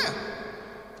the fire.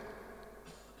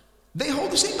 They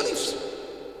hold the same beliefs,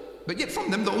 but yet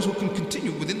from them, those who can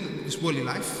continue within this worldly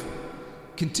life,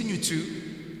 continue to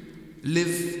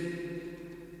live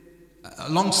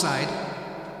alongside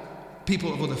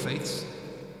people of other faiths,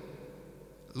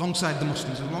 alongside the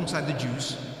Muslims, alongside the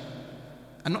Jews,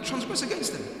 and not transgress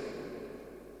against them.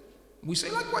 We say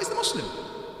likewise the Muslim.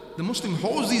 The Muslim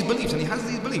holds these beliefs and he has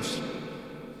these beliefs.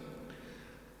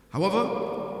 However,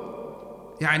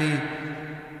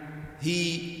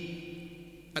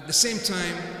 he at the same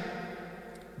time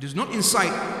does not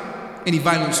incite any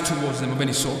violence towards them of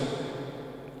any sort.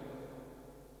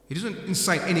 He doesn't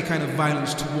incite any kind of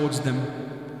violence towards them,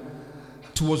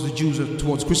 towards the Jews or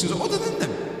towards Christians or other than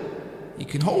them. He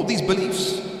can hold these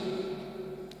beliefs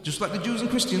just like the Jews and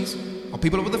Christians or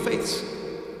people of other faiths,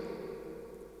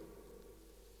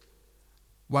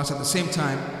 whilst at the same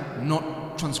time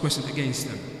not transgressing against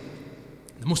them.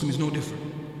 The Muslim is no different.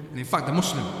 And in fact, the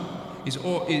Muslim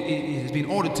has been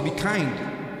ordered to be kind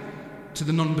to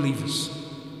the non-believers,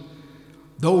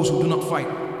 those who do not fight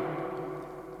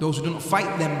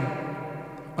them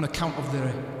on account of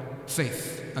their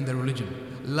faith and their religion.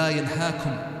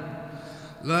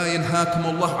 لا ينهاكم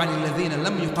الله عن الذين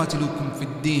لم يقاتلوكم في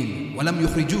الدين ولم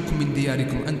يخرجوكم من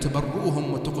دياركم أن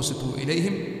تبروهم وتقسطوا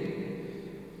إليهم.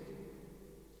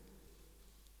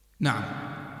 نعم,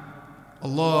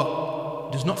 Allah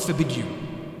does not forbid you.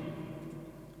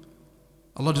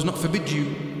 Allah does not forbid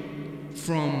you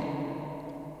from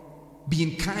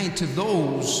being kind to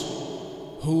those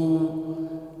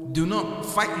who do not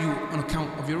fight you on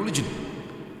account of your religion,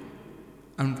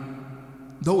 and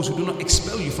those who do not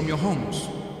expel you from your homes.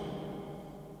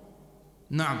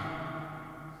 Naam.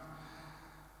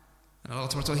 And Allah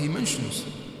Ta'ala, He mentions,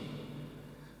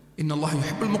 Inna Allah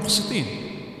yuhibbul muqsitin.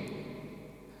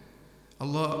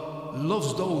 Allah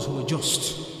loves those who are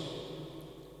just.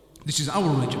 This is our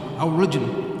religion. Our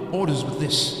religion orders with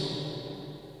this.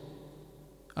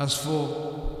 As for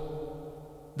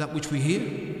that which we hear,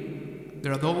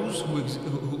 there are those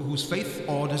whose faith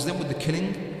orders them with the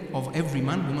killing of every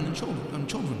man, woman and children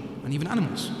and even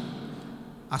animals.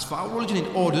 As for our religion, it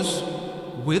orders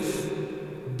with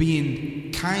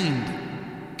being kind,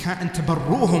 and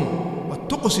tabarruhum wa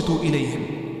tuqsitu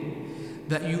ilayhim,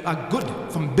 that you are good,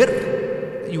 from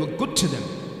birr, that you are good to them,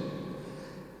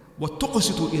 wa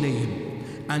tuqsitu ilayhim,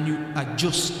 and you are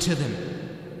just to them.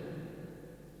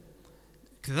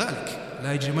 كذلك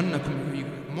لا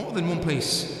يجرمنكم, more than one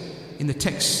place in the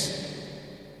text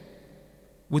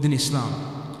within Islam,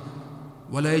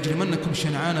 ولا يجرمنكم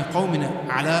شنعان قوم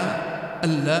على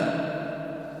ألا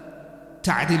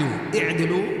تعدلوا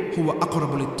اعدلوا هو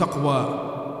أقرب للتقوى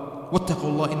واتقوا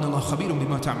الله إن الله خبير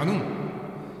بما تعملون.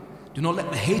 Do not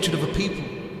let the hatred of a people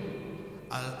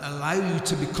allow you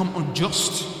to become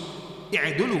unjust.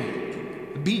 اعدلوا,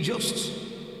 be just.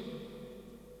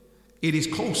 It is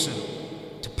closer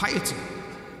to piety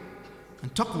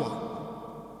and taqwa.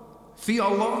 Fear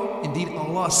Allah, indeed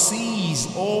Allah sees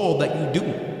all that you do.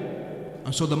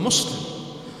 And so the Muslim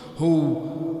who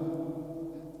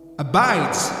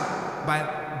abides by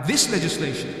this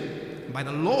legislation, by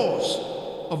the laws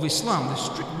of Islam, the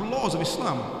strict laws of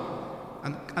Islam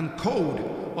and code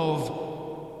of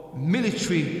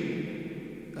military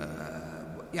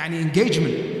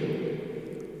engagement,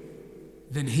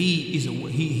 then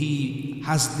he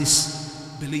has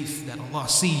this belief that Allah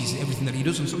sees everything that he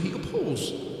does, and so he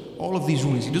upholds all of these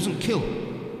rulings. He doesn't kill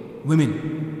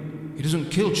women, he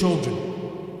doesn't kill children,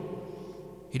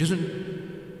 he doesn't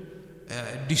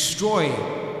destroy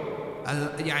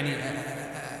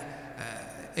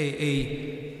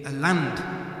a land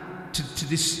to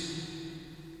this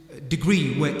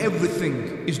degree where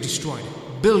everything is destroyed,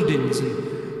 buildings and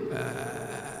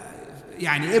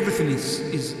everything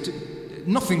is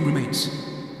nothing remains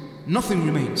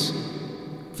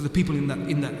for the people in that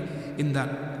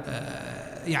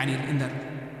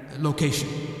location.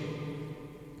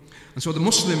 And so the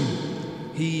Muslim,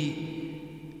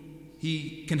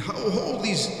 he can hold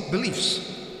these beliefs,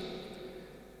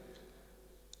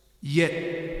 yet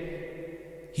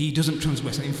he doesn't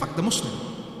transgress. And in fact, the Muslim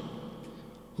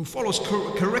who follows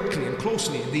correctly and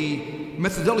closely the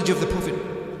methodology of the Prophet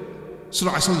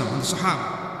ﷺ and the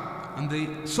Sahaba and the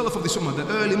Salaf of this Ummah, the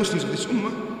early Muslims of this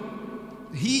Ummah,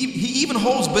 he even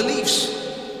holds beliefs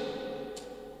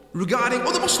regarding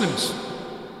other Muslims.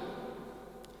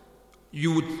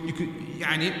 You could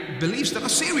beliefs that are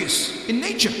serious in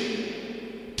nature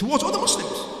towards other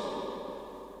Muslims,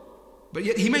 but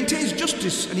yet he maintains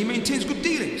justice and he maintains good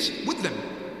dealings with them.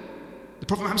 The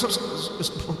Prophet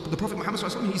Muhammad,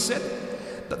 he said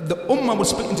that the Ummah was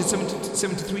split into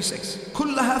 73 sects.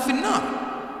 كلها في النار.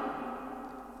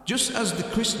 Just as the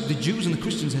Jews and the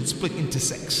Christians had split into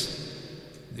sects.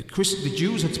 The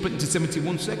Jews had split into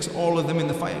 71 sects, all of them in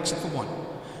the fire except for one.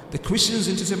 The Christians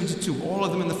into 72, all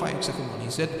of them in the fire except for one.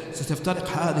 He said, ستفترق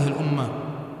هذه الأمة,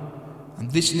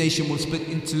 and this nation will split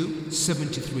into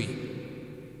 73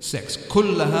 sects.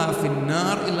 كلها في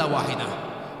النار إلا واحدة.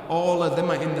 all of them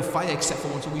are in the fire except for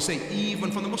one. So we say even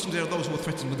from the Muslims there are those who are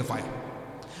threatened with the fire.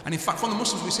 And in fact from the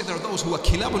Muslims we say there are those who are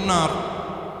kilabun nar.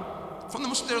 From the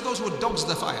Muslims there are those who are dogs of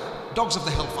the fire, dogs of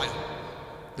the hellfire.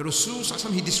 The Rasul sallallahu alaihi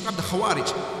wasallam, he described the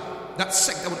Khawarij, that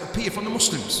sect that would appear from the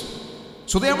Muslims.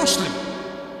 So they are Muslim.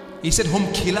 He said hum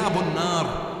kilabun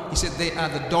nar. He said they are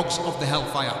the dogs of the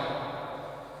hellfire.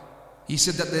 He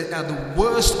said that they are the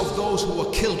worst of those who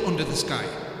were killed under the sky.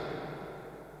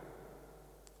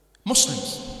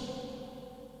 Muslims.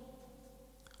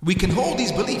 We can hold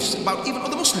these beliefs about even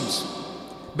other Muslims,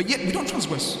 but yet we don't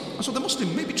transgress. And so the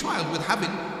Muslim may be tried with having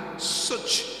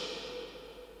such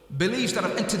beliefs that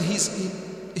have entered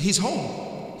his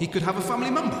home. He could have a family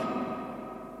member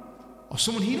or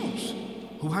someone he knows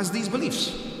who has these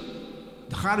beliefs.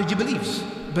 The Khariji belief.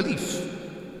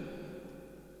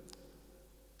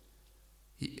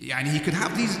 He could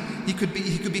have these. He could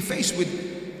be faced with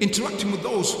interacting with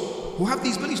those who have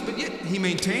these beliefs, but yet he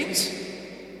maintains.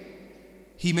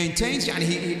 He may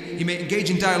engage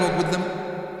in dialogue with them,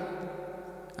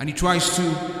 and he tries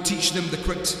to teach them the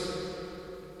correct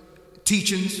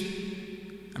teachings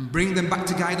and bring them back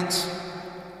to guidance,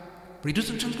 but he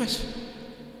doesn't transgress.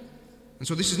 And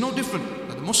so this is no different.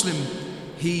 That the Muslim,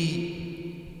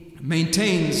 he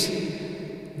maintains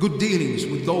good dealings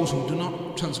with those who do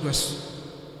not transgress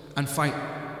and fight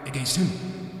against him.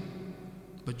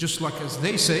 But just like as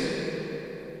they say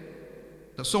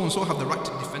that so and so have the right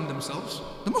to defend themselves,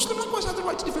 the Muslim likewise has the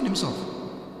right to defend himself.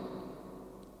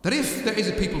 That if there is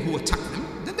a people who attack them,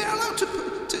 then they are allowed to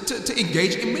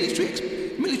engage in military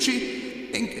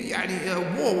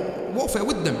warfare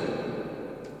with them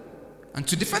and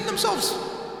to defend themselves.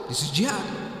 This is jihad.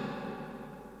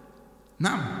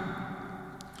 Now,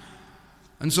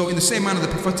 and so in the same manner the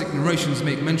prophetic narrations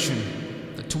make mention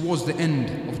that towards the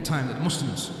end of time that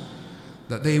Muslims,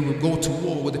 that they will go to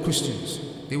war with the Christians,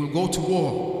 they will go to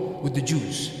war with the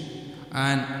Jews,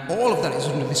 and all of that is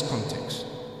under this context.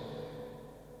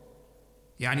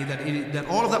 That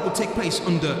all of that will take place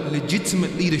under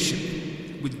legitimate leadership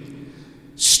with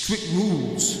strict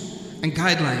rules and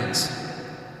guidelines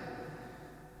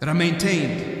that are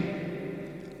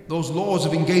maintained, those laws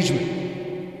of engagement.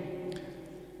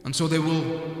 And so they will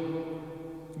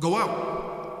go out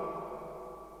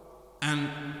and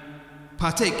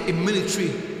partake in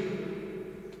military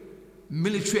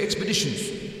expeditions,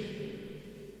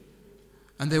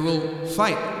 and they will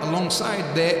fight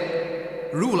alongside their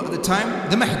ruler at the time,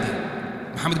 the Mahdi,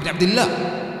 Muhammad ibn Abdullah,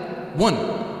 one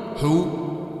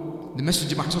who the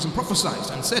Messenger of Muhammad prophesied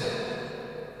and said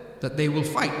that they will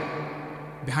fight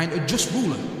behind a just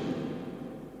ruler,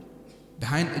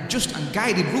 behind a just and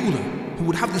guided ruler who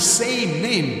would have the same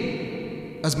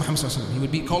name as Muhammad. He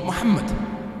would be called Muhammad.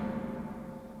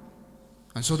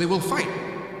 And so they will fight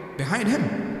behind him.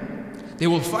 They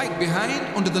will fight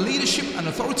behind, under the leadership and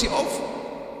authority of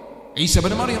Isa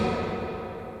ibn Maryam,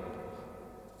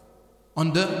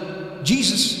 under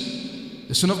Jesus,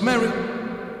 the son of Mary.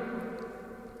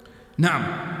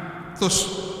 Now, thus,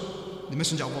 the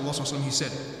Messenger of Allah, he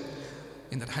said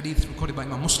in that hadith recorded by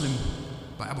Imam Muslim,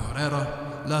 by Abu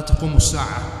Huraurah, لا تقوم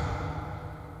الساعة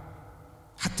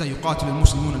حتى يقاتل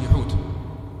المسلمون اليهود.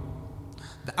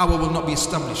 The hour will not be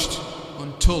established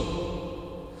until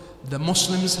the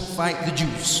Muslims fight the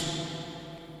Jews.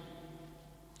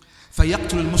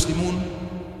 فيقتلهم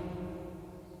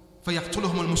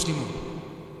المسلمون.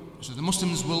 So the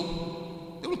Muslims will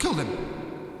kill them.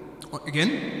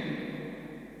 Again,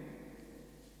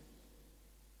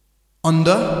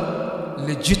 under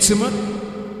legitimate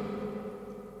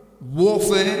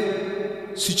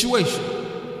warfare situation.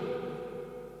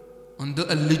 Under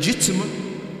a legitimate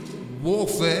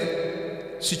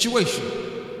warfare situation,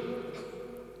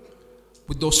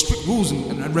 with those strict rules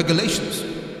and regulations,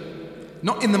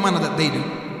 not in the manner that they do,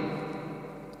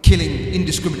 killing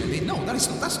indiscriminately. No, that's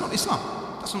not Islam.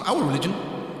 That's not our religion.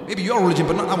 Maybe your religion,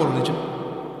 but not our religion.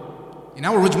 In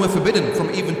our religion, we're forbidden from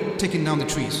even taking down the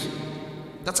trees.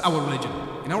 That's our religion.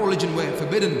 In our religion, we're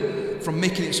forbidden from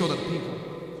making it so that people.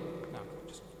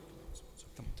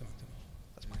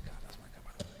 That's my God.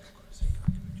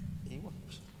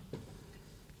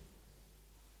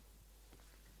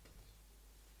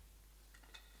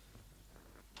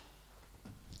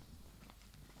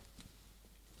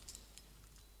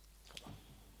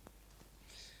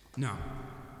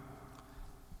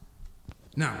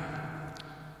 Now,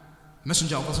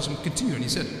 Messenger of Allah continued and he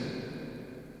said,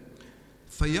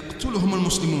 فَيَقْتُلُهُمُ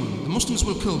الْمُسْلِمُونَ. The Muslims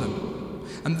will kill them.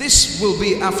 And this will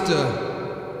be after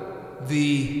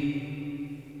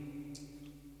the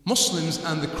Muslims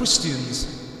and the Christians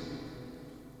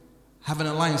have an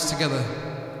alliance together,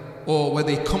 or where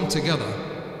they come together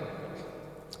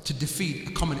to defeat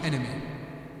a common enemy,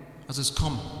 as has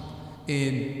come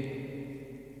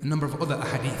in a number of other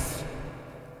ahadith,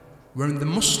 wherein the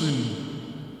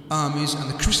Muslim armies and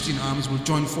the Christian armies will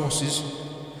join forces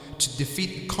to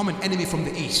defeat a common enemy from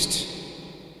the east.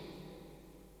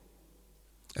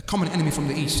 A common enemy from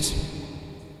the east.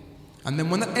 And then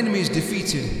when that enemy is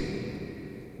defeated,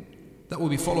 that will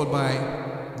be followed by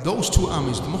those two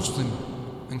armies, the Muslim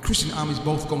and Christian armies,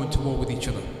 both going to war with each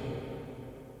other.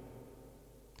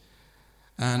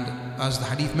 And as the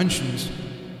hadith mentions,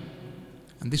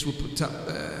 and this will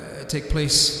take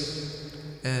place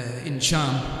in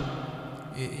Sham,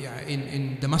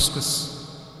 in Damascus,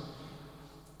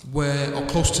 or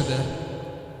close to there,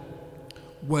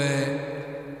 where,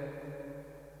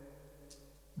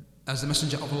 as the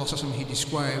Messenger of Allah, he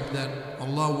described that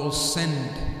Allah will send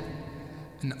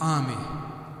an army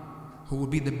who will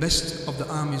be the best of the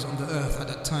armies on the earth at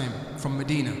that time, from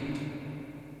Medina,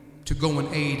 to go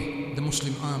and aid the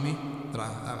Muslim army that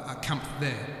are camped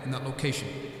there in that location.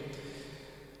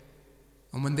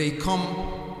 And when they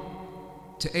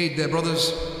come to aid their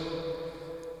brothers,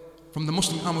 from the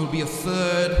Muslim army will be a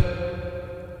third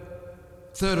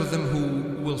of them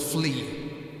who will flee.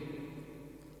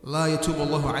 لا يتوب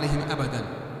الله عليهم أبدا.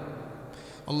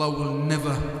 Allah will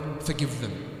never forgive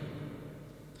them.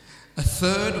 A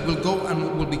third will go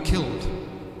and will be killed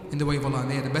in the way of Allah.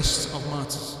 They are the best of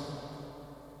martyrs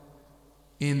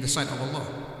in the sight of Allah.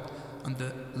 And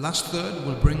the last third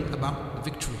will bring about the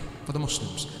victory for the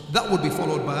Muslims. That will be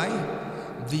followed by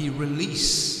the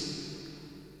release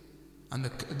and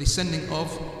the sending of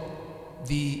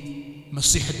the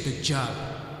Masih al-Dajjal,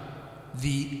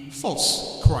 the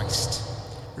false Christ.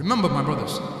 Remember, my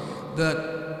brothers,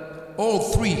 that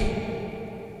all three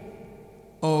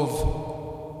of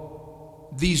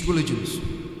these religions,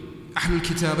 Ahlul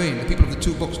Kitabain, the people of the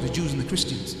two books, the Jews and the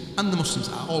Christians, and the Muslims,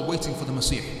 are all waiting for the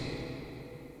Masih.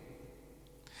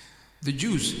 The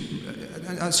Jews,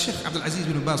 as Sheikh Abdul Aziz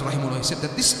bin Baz rahimahullah said,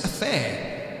 that this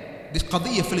affair, this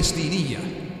Qadiyya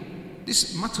Palestiniya,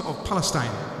 this matter of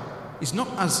Palestine, is not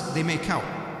as they make out.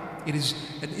 It is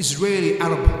an Israeli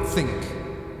Arab thing.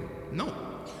 No,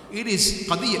 it is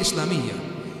Qadiyya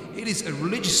Islamiyya. It is a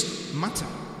religious matter.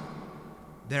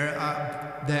 There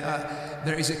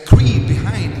is a creed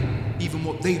behind even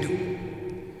what they do.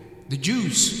 The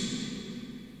Jews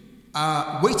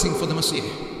are waiting for the Masih.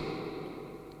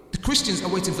 The Christians are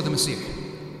waiting for the Masih.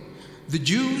 The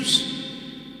Jews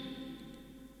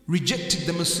rejected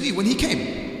the Masih when he came.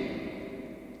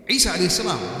 Isa alayhi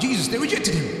salam, Jesus, they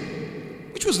rejected him,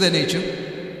 which was their nature.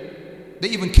 They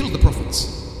even killed the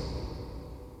prophets.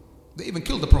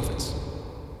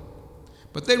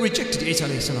 But they rejected Isa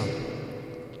alayhi salam.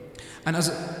 And as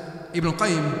Ibn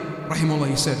Qayyim rahimahullah,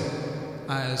 he said,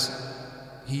 as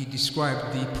he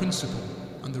described the principle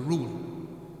and the rule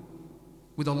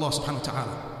with Allah subhanahu wa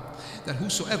ta'ala, that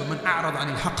whosoever man a'rad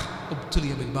anil haqq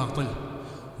ubtiliya bil batil,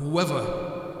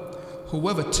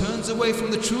 whoever turns away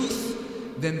from the truth,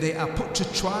 then they are put to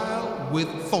trial with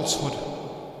falsehood,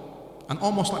 and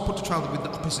almost like put to trial with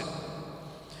the opposite.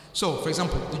 So, for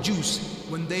example, the Jews,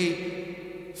 when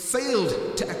they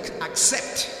failed to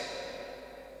accept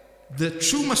the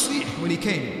true Masih when he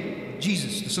came,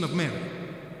 Jesus, the son of Mary,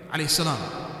 alayhi salam,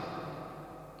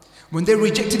 when they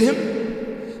rejected him,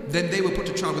 then they were put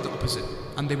to trial with the opposite,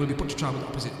 and they will be put to trial with the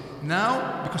opposite.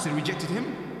 Now, because they rejected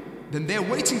him, then they're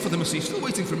waiting for the Masih, still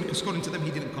waiting for him, because according to them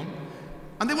he didn't come,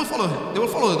 and they will follow him. They will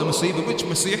follow the Masih, but which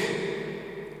Masih?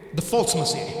 The false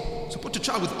Masih. So put to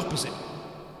trial with the opposite.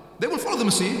 They will follow the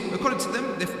Masih. According to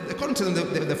them,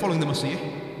 they're following the Masih,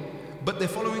 but they're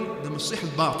following the Masih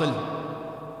al-Batil,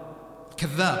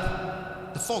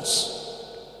 Kadhab, the false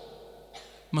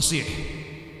Masih.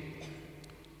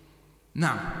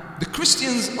 Now, the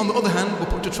Christians, on the other hand, were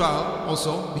put to trial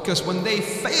also, because when they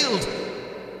failed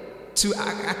to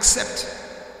accept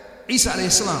Isa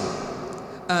alayhi salam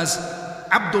as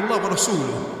Abdullah wa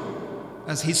Rasul,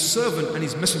 as his servant and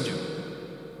his messenger,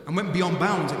 and went beyond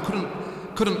bounds, it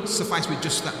couldn't suffice with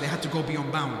just that. They had to go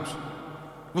beyond bounds.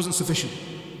 It wasn't sufficient.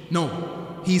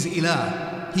 No, he's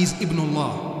Ilah, he's Ibn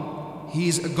Allah, he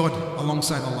is a God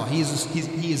alongside Allah, he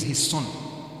is his son.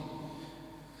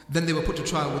 Then they were put to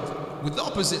trial with the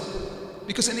opposite,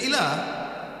 because in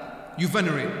Ilah you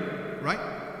venerate, right?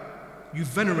 You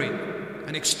venerate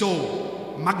and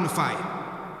extol, magnify.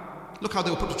 Look how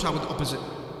they were put to trial with the opposite,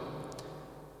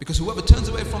 because whoever turns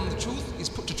away from the truth is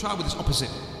put to trial with his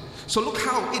opposite. So look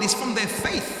how it is from their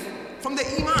faith, from their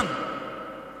iman,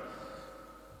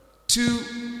 to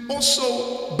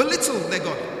also belittle their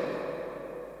God.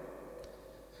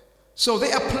 So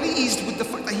they are pleased with the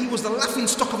fact that he was the laughing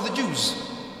stock of the Jews,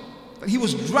 that he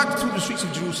was dragged through the streets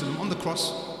of Jerusalem on the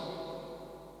cross,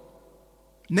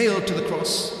 nailed to the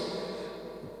cross,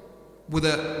 with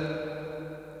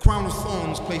a crown of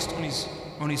thorns placed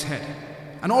on his head.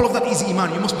 And all of that is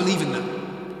Iman. You must believe in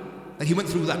that he went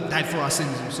through that, died for our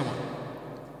sins and so on.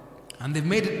 And they've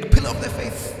made it a pillar of their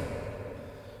faith.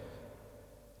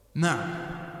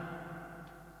 Now,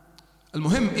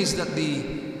 al-Muhim is that the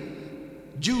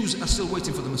Jews are still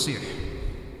waiting for the Messiah.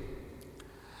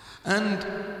 And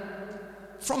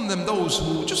from them, those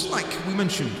who, just like we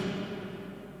mentioned,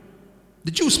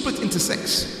 the Jews split into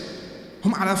sects.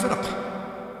 Hum ala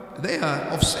firaq. They are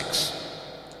of sects.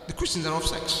 The Christians are of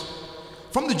sects.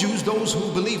 From the Jews, those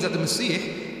who believe that the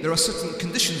Messiah, there are certain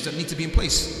conditions that need to be in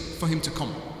place for him to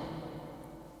come.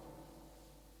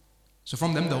 So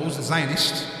from them, those, the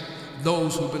Zionists,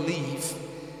 those who believe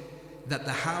that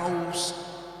the house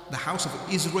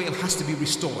of Israel has to be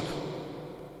restored.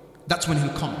 That's when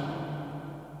he'll come.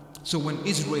 So when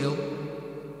Israel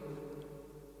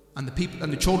and the people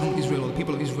and the children of Israel, or the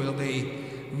people of Israel, they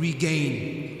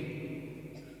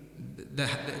regain the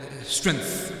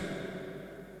strength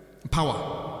and power.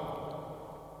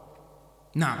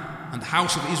 Now, and the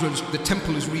house of Israel, the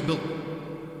temple is rebuilt.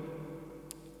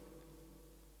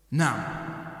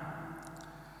 Now,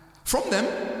 from them,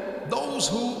 those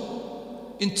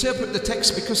who interpret the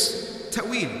text, because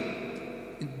ta'wil,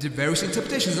 the various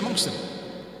interpretations amongst them.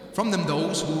 From them,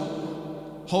 those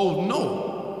who hold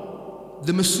no,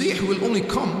 the Messiah will only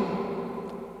come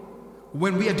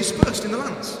when we are dispersed in the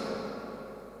lands.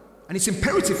 And it's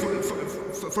imperative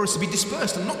for us to be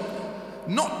dispersed and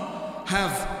not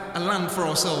have a land for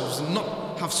ourselves and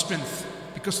not have strength,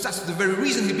 because that's the very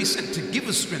reason he'll be sent, to give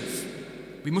us strength.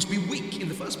 We must be weak in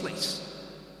the first place.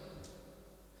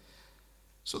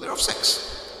 So they're of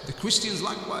sects. The Christians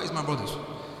likewise, my brothers.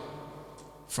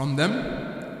 From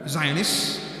them,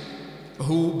 Zionists,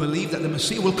 who believe that the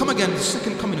Messiah will come again, the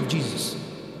second coming of Jesus.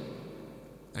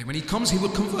 And when he comes, he will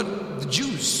convert the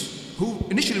Jews who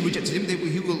initially rejected him.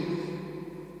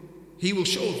 He will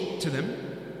show to them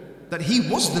that he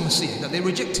was the Messiah, that they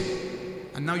rejected.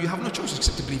 And now you have no choice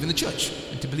except to believe in the church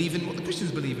and to believe in what the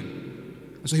Christians believe in.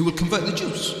 And so he will convert the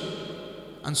Jews.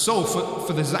 And so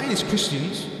for the Zionist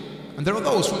Christians, and there are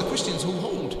those from the Christians who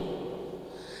hold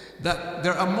that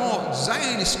there are more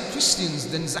Zionist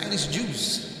Christians than Zionist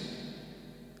Jews.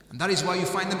 And that is why you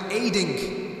find them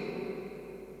aiding.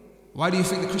 Why do you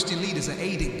think the Christian leaders are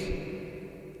aiding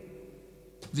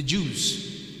the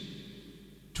Jews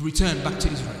to return back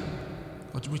to Israel,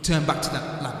 or to return back to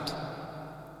that land?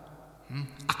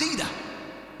 Aqidah,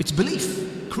 it's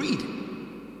belief, creed.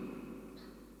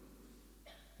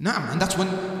 Naam, and that's when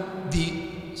the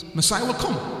Messiah will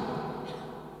come.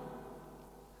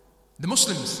 The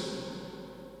Muslims,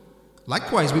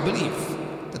 likewise, we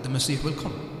believe that the Messiah will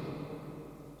come.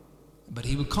 But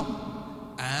he will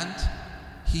come and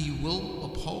he will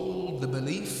uphold the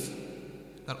belief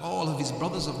that all of his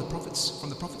brothers of the prophets, from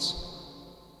the prophets,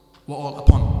 were all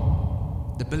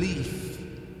upon. The belief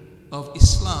of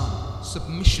Islam,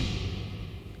 submission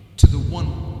to the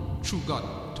one true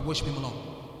God, to worship him alone.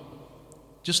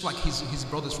 Just like his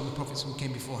brothers from the prophets who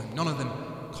came before him. None of them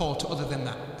called to other than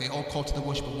that. They all called to the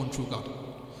worship of one true God.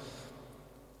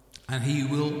 And he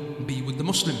will be with the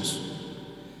Muslims.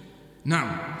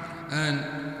 Now,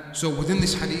 and so within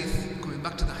this hadith, coming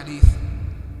back to the hadith,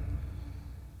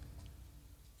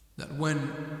 that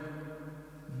when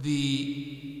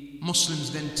the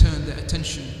Muslims then turned their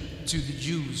attention to the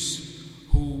Jews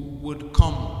who would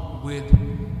come with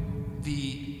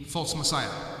the false Messiah,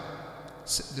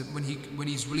 when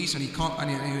he's released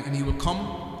and he will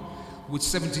come with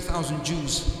 70,000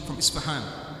 Jews from Isfahan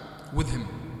with him.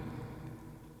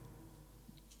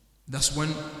 That's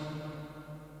when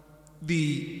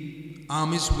the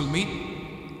armies will meet,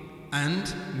 and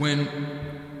when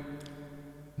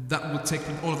that will take,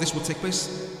 all of this will take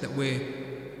place, that we're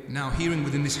now hearing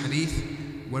within this hadith,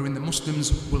 wherein the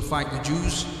Muslims will fight the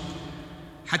Jews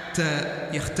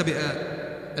حتى يختبئ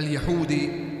اليهود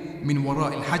من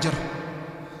وراء الحجر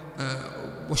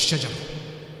والشجر,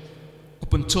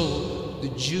 up until the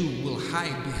Jew will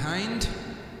hide behind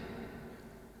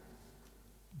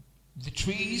the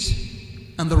trees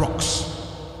and the rocks.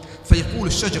 فيقول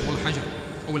الشجر والحجر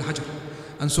أو الحجر,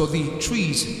 and so the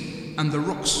trees and the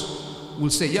rocks will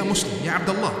say, Ya Muslim, Ya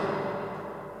Abdullah,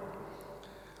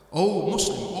 O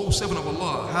Muslim, O servant of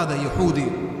Allah, هذا يهودي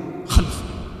خلف,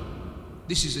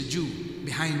 this is a Jew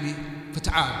behind me,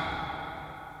 فتعال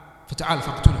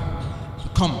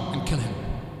فاقتله, come and kill him,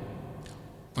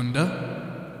 under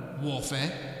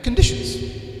warfare conditions,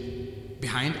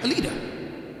 behind a leader.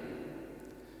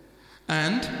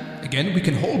 And again, we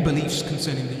can hold beliefs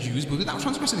concerning the Jews, but without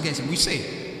transgressing against them. We say,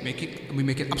 we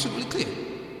make it absolutely clear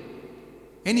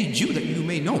Any Jew that you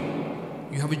may know,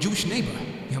 you have a Jewish neighbor,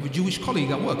 you have a Jewish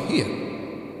colleague at work here,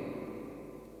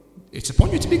 it's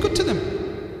upon you to be good to them.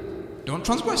 Don't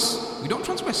transgress. We don't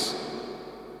transgress.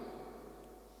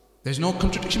 There's no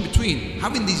contradiction between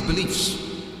having these beliefs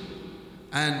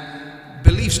and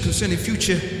beliefs concerning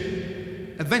future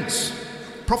events,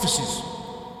 prophecies,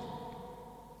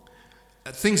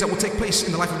 things that will take place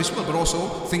in the life of this world, but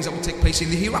also things that will take place in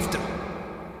the hereafter.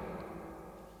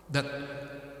 That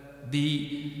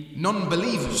the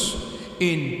non-believers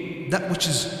in that which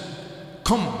has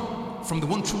come from the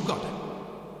one true God,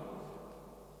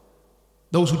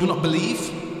 those who do not believe,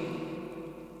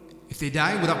 if they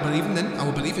die without believing, then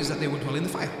our belief is that they will dwell in the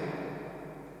fire.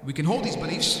 We can hold these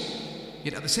beliefs,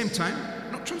 yet at the same time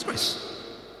not transgress.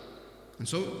 And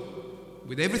so,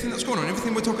 with everything that's going on,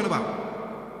 everything we're talking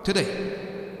about today,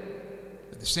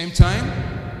 at the same time,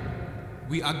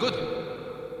 we are good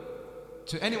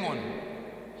to anyone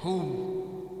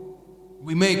who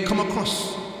we may come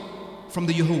across from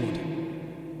the Yahud,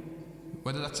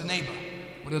 whether that's a neighbor,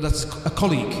 whether that's a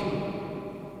colleague,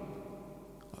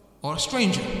 or a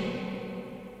stranger.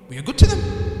 We are good to them,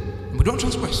 and we don't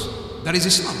transgress. That is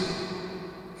Islam.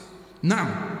 Now,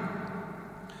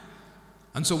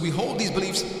 and so we hold these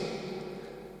beliefs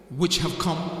which have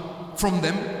come from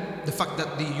them, the fact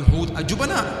that the Yahud are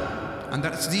Jubana, and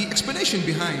that's the explanation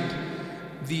behind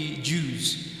the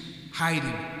Jews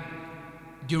hiding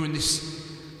during this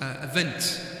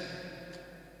event,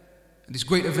 this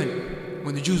great event,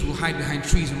 when the Jews will hide behind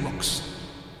trees and rocks.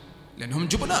 لأنهم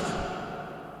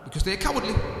جبناء, because they are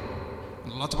cowardly.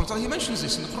 And Allah Ta'ala, He mentions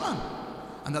this in the Quran,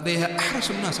 and that they are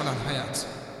أحرص الناس على الحياة,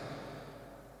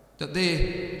 that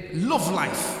they love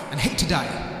life and hate to die.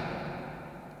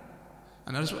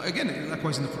 And that is, again,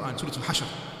 likewise in the Quran, Surah Al-Hashr,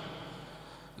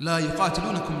 لا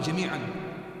يقاتلونكم جميعا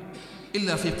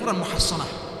إلا في قرى محصنة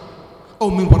أو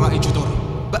من وراء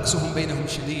جدر بأسهم بينهم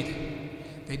شديد.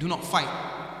 They do not fight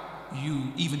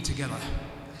you even together,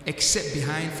 except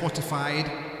behind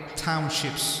fortified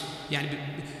townships, يعني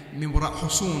من وراء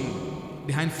حصون,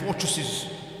 behind fortresses,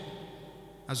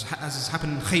 as has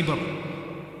happened in Khaybar,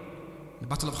 the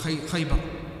battle of Khaybar.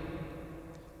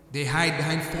 They hide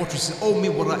behind fortresses, or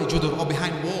min wara'i judur, or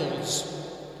behind walls,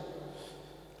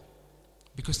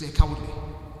 because they are cowardly.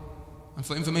 And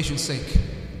for information's sake,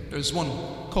 there's one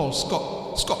called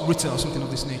Scott Ritter or something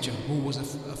of this nature, who was a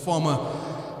former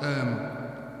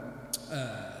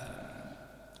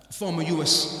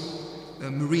US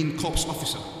Marine Corps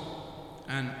officer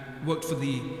and worked for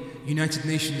the United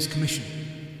Nations Commission.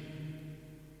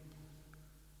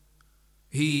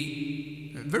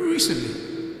 He, very recently,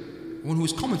 one who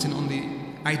was commenting on the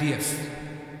IDF.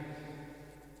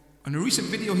 On a recent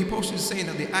video he posted saying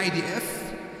that the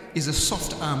IDF is a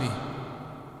soft army.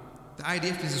 The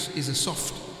IDF is a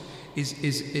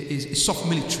soft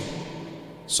military.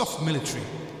 Soft military.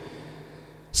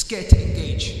 Scared to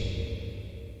engage.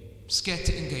 Scared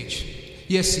to engage.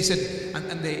 Yes, he said,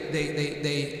 and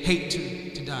they hate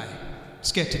to die.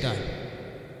 Scared to die.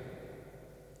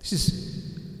 This is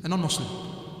a non-Muslim,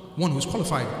 one who's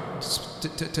qualified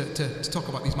to talk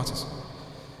about these matters.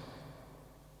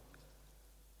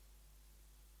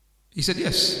 He said,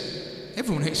 yes,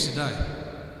 everyone hates to die.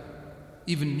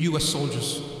 Even US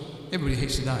soldiers, everybody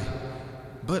hates to die.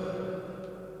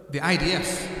 But the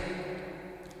IDF,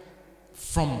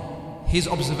 from his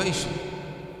observation,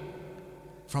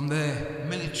 from their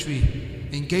military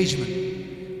engagement,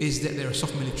 is that they're a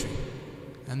soft military.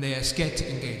 And they are scared to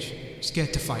engage,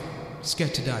 scared to fight,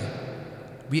 scared to die.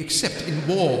 We accept in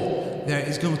war there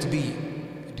is going to be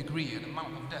a degree, an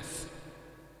amount of death.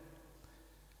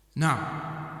 Now,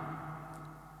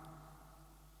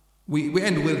 we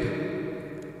end with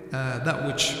that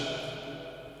which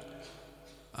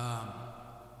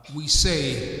we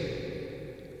say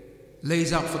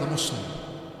lays out for the Muslim,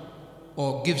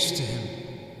 or gives to him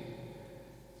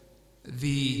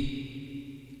the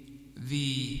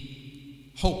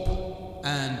hope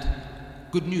and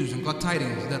good news and glad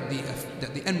tidings that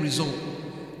the end result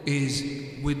is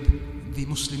with the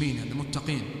Muslimin and the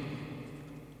Muttaqeen.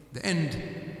 The end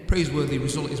praiseworthy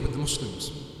result is with the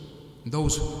Muslims,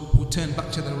 those who turn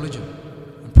back to their religion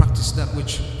and practice that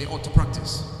which they ought to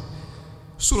practice.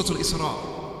 Surah Al-Isra.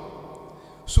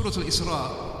 Surah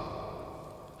Al-Isra.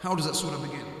 How does that surah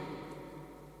begin?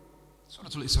 Surah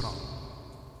Al-Isra.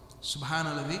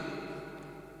 Subhanalladhi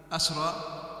asra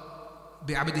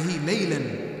bi'abdihi laylan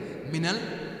min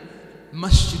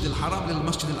al-Masjid al-Haram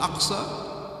lil-Masjid al-Aqsa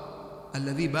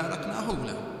alladhi barakna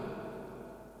hawla.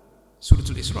 Surah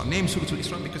Al-Isra. Named Surah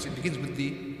Al-Isra because it begins with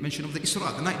the mention of the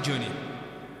Isra, the night journey.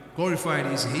 Glorified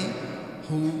is he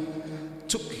who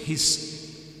took his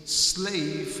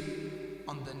slave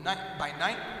on the night by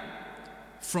night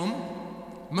from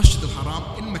Masjid al-Haram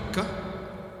in Mecca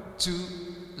to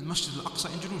the Masjid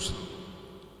al-Aqsa in Jerusalem.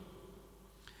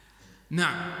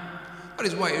 Now, that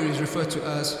is why it is referred to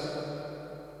as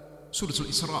Surah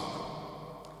al-Isra,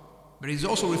 but it is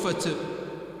also referred to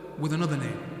with another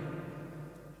name.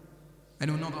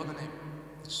 Anyone know the other name?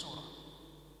 The Surah.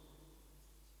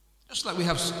 Just like we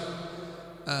have Surah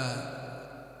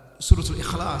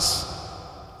al-Ikhlas,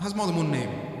 has more than one name.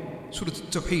 Surah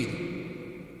al-Tawheed,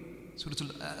 Surah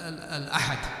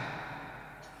al-Ahad.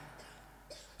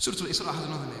 Surah al-Isra has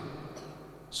another name.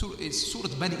 It's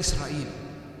Surah Bani Israel.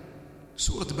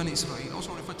 Surah Bani Israel,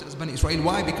 also referred to as Bani Israel.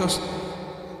 Why? Because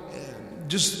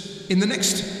just in the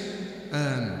next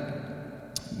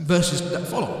verses that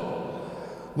follow,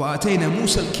 وآتينا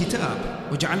موسى الكتاب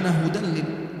وجعلناه هدى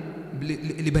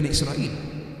لبني إسرائيل.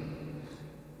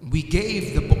 We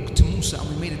gave the book to Musa and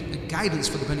we made it a guidance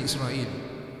for the Bani Israel.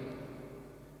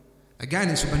 A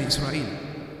guidance for Bani Israel.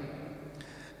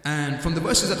 And from the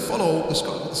verses that follow, the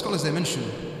scholars they mention,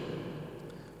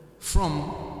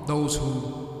 from those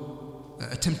who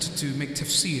attempted to make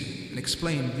tafsir and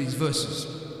explain these verses,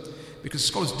 because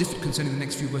scholars differ concerning the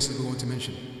next few verses we're going to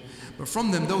mention. But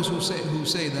from them, those who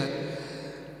say that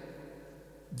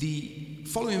the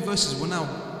following verses were now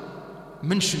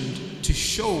mentioned to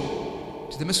show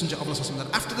to the Messenger of Allah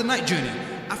that after the night journey,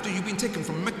 after you've been taken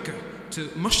from Mecca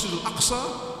to Masjid al-Aqsa,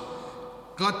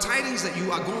 glad tidings that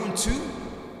you are going to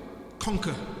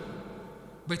conquer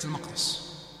Bayt al-Maqdis,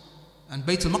 and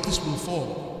Bayt al-Maqdis will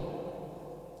fall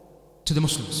to the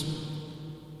Muslims.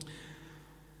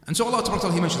 And so Allah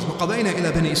Ta'ala, He mentions وَقَضَيْنَا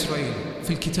إِلَى بَنِي إِسْرَائِيلَ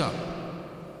فِي الْكِتَابِ.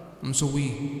 And so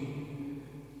we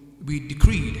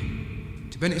decreed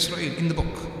to Bani Israel in the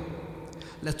book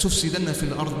لَتُفْسِدَنَّ فِي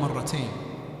الْأَرْضِ مَرَّتَيْنِ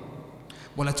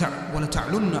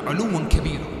وَلَتَعْلُنَّ عُلُوًّا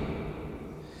كَبِيرًا,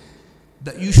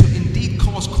 that you shall indeed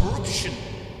cause corruption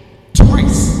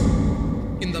twice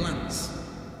in the lands.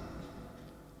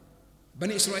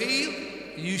 Bani Israel,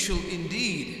 you shall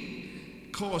indeed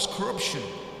cause corruption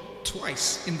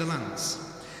twice in the lands,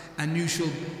 and you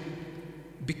shall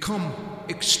become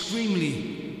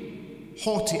extremely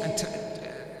haughty and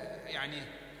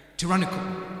tyrannical,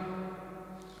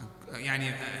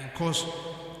 and cause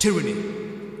tyranny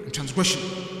and transgression.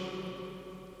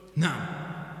 Now,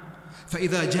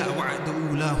 فَإِذَا جَاءَ وَعْدُ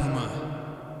أُولَاهُمَا,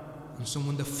 and so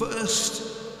when the first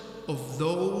of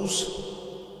those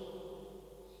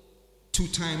two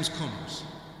times comes,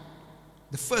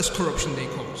 the first corruption they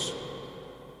cause,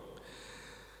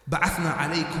 بَعَثْنَا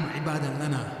عَلَيْكُمْ عِبَادًا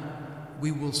لَنَا,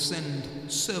 we will send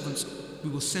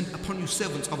upon you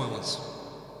servants of ours,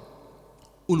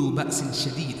 أُولُو بَأْسٍ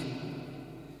شَدِيدٍ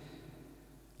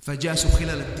فَجَاسُوا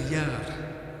خِلَالَ الدِّيَارِ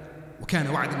وَكَانَ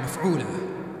وَعْدًا مَفْعُولًا.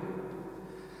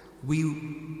 We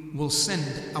will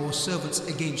send our servants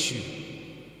against you,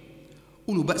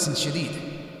 أُولُو بَأْسٍ شَدِيدٍ,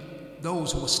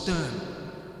 those who are stern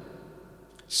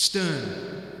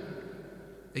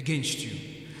against you,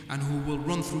 and who will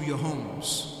run through your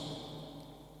homes.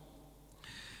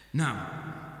 Now,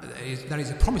 that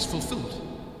is a promise fulfilled,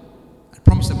 a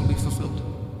promise that will be fulfilled.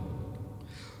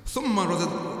 ثُمَّ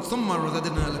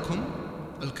رَدَدْنَا لَكُمْ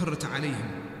الْكَرَّةَ عَلَيْهِمْ.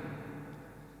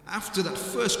 After that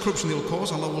first corruption they will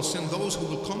cause, Allah will send those who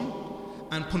will come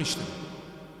and punish them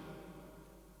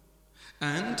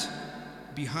and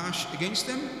be harsh against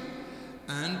them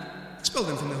and expel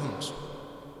them from their homes.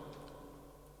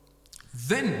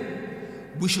 Then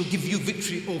we shall give you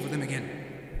victory over them again.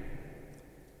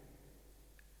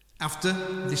 After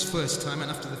this first time,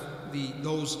 and after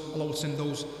those, Allah will send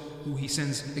those who He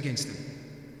sends against them.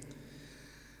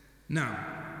 Now,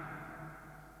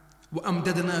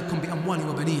 وَأَمْدَدْنَاكُمْ بِأَمْوَالٍ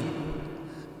وَبَنِينَ,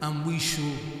 and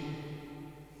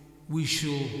we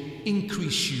shall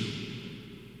increase you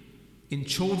in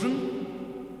children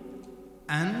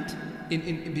and in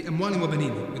بِأَمْوَالٍ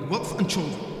وَبَنِينَ, with wealth and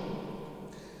children.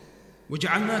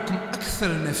 وَجَعَلْنَاكُمْ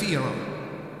أَكْثَرَ نَفِيرًا,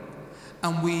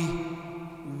 and we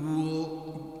will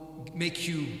make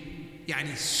you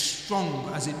strong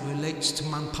as it relates to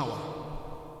manpower.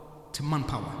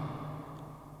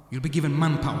 You'll be given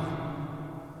manpower.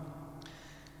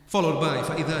 Followed by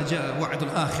فَإِذَا جَاءَ وَعْدُ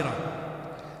الْآخِرَةِ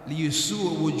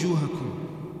لِيُسُوءَ وُجُوهَكُمْ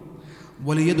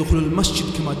وَلِيَدْخُلُوا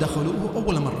الْمَسْجِدَ كَمَا دَخَلُوهُ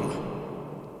أَوَّلَ مَرَّةٍ.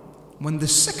 When the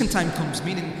second time comes,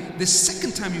 meaning the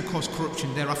second time you cause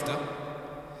corruption thereafter,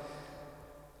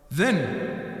 then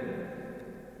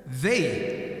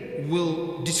they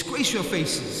will disgrace your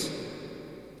faces,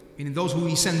 meaning those who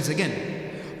He sends again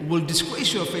will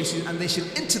disgrace your faces, and they shall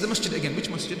enter the masjid again. Which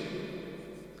masjid?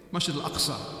 Masjid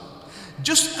al-Aqsa,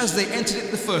 just as they entered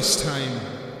it the first time.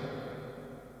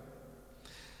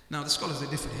 Now the scholars, they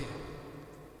differ here.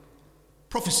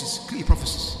 prophecies, clear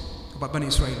prophecies about Bani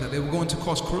Israel, that they were going to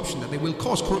cause corruption, that they will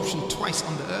cause corruption twice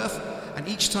on the earth, and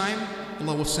each time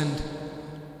Allah will send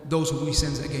those who He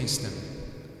sends against them.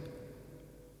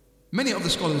 Many of the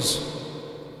scholars,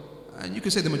 and you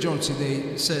can say the majority,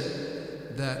 they said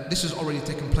that this has already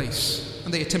taken place,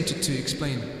 and they attempted to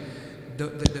explain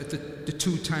the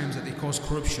two times that they caused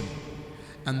corruption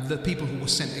and the people who were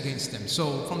sent against them.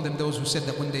 So from them, those who said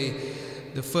that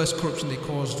the first corruption they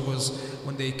caused was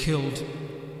when they killed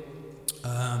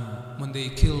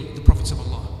the prophets of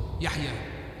Allah, Yahya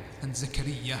and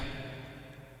Zakaria.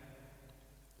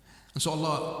 And so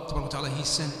Allah Subhanahu wa Ta'ala,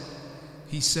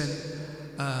 He sent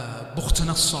Bukht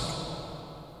Nassar,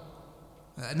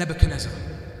 Nebuchadnezzar,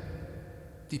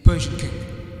 the Persian king,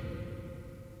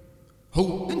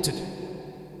 who entered,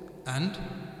 and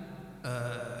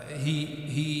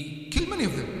he killed many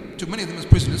of them, took many of them as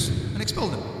prisoners and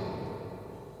expelled them.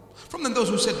 From them, those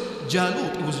who said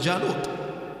Jalut, it was Jalut,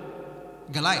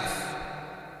 Goliath.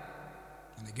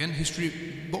 And again, history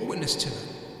bore witness to that.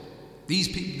 These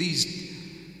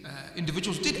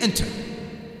individuals did enter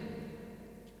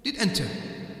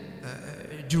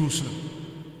Jerusalem.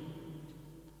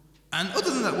 And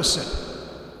other than that was said.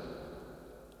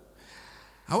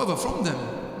 However, from them,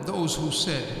 those who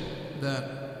said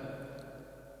that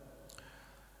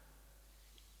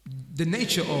the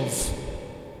nature of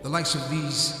the likes of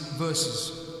these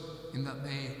verses, in that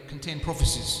they contain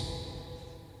prophecies,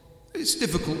 it's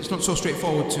difficult, it's not so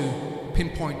straightforward to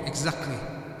pinpoint exactly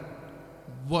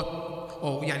what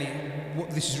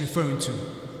this is referring to.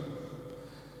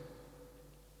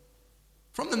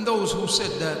 From them, those who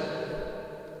said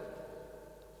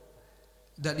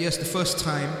that yes, the first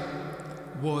time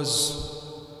was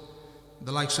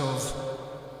the likes of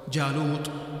Jalut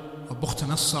or Bukht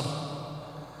Nassar,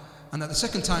 and that the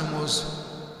second time was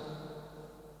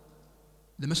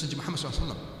the Messenger Muhammad sallallahu alaihi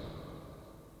wasallam.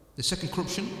 The second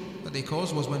corruption that they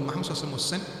caused was when Muhammad sallallahu alaihi wasallam was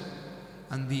sent,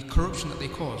 and the corruption that they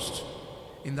caused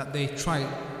in that they tried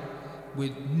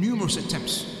with numerous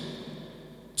attempts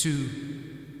to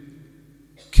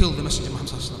kill the Messenger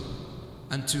Muhammad sallallahu alaihi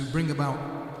wasallam and to bring about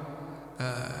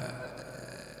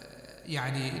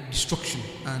destruction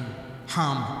and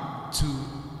harm to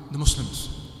the Muslims.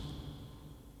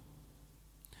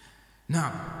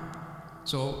 Now,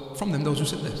 so from them, those who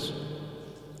said this.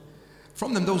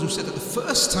 From them, those who said that the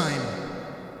first time,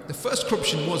 the first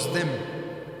corruption was them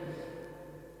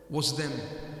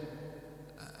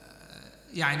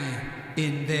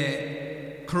in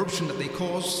their corruption that they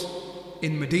caused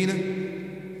in Medina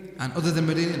and other than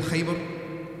Medina, in Khaybar,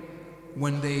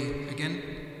 when they again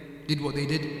did what they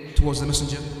did towards the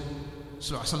Messenger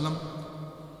sallallahu alaihi wasallam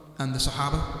and the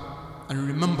Sahaba. And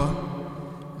remember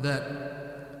that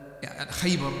at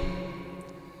Khaybar,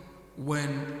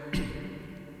 when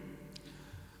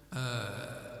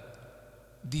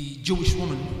the Jewish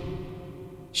woman,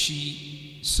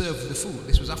 she served the food.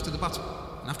 This was after the battle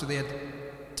and after they had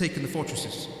taken the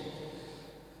fortresses.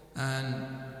 And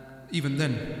even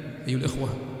then, ayyul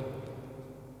ikhwah,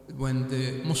 when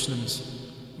the Muslims,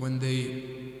 when they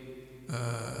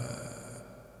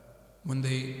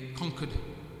conquered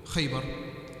Khaybar,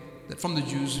 that from the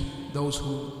Jews, those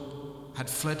who had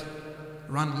fled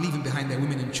ran, leaving behind their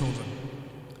women and children.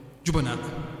 Jubana,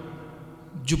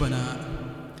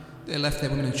 they left their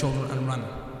women and children and ran.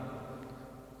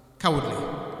 Cowardly.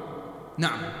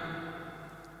 Na'am.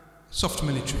 Soft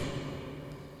military.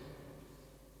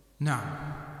 Na'am.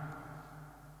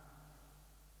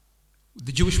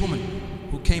 The Jewish woman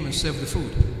who came and served the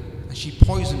food, and she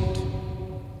poisoned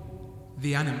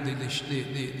the animal, the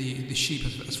sheep,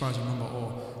 as far as I remember,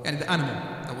 or the animal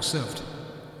that was served.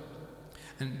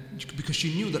 And because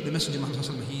she knew that the Messenger Muhammad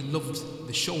sallallahu alaihi wasallam, he loved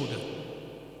the shoulder,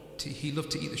 he loved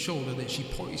to eat the shoulder, that she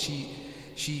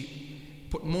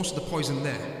put most of the poison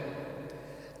there.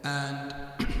 And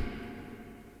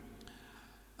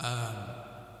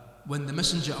when the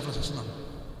Messenger of Allah,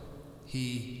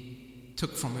 he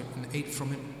took from it and ate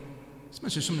from it, it's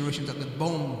mentioned in some narrations that the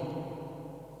bone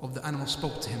of the animal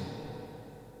spoke to him.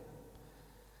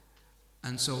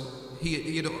 And so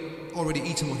he had already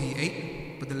eaten what he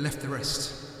ate, but then left the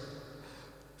rest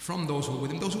from those who were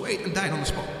with him, those who ate and died on the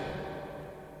spot.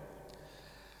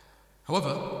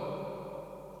 However,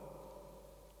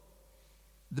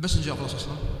 the Messenger of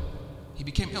Allah, he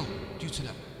became ill due to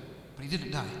that, but he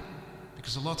didn't die,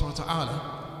 because Allah Ta'ala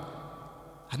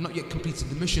had not yet completed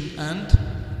the mission. And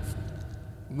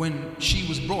when she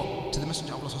was brought to the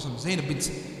Messenger of Allah, Zainab bint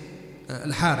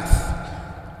al-Harith,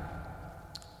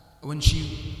 when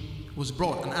she was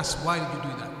brought and asked, why did you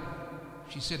do that?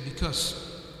 She said, because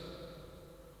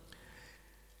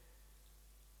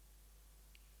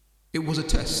it was a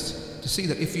test. to see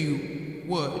that if you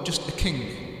were just a king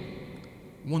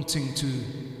wanting to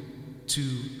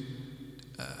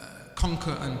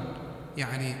conquer and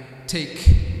take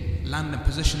land and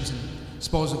possessions and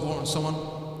spoils of war and so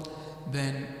on,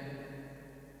 then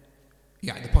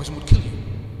the poison would kill you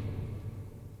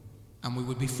and we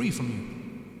would be free from you.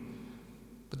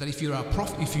 But that if you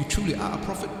truly are a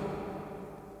prophet,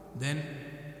 then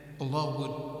Allah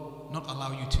would not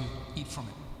allow you to eat from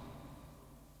it.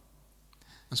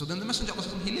 And so then the Messenger of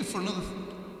Allah, he lived for another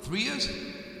 3 years.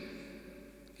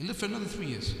 He lived for another 3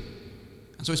 years.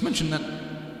 And so it's mentioned that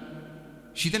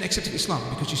she then accepted Islam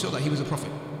because she saw that he was a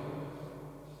prophet.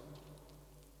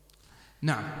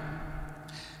 Now,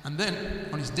 and then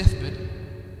on his deathbed,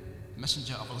 the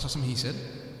Messenger of Allah, he said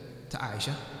to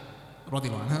Aisha,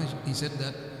 radiallahu anha, he said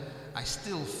that I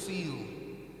still feel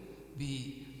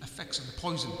the effects of the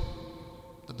poison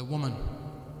that the woman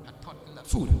had put in that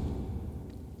food.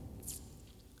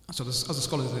 And so as the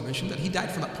scholars they mentioned that he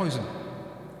died from that poison.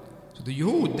 So the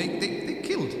Yahud, they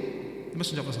killed the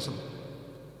Messenger of Allah.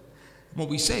 What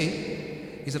we say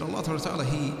is that Allah Ta'ala,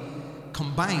 he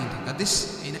combined that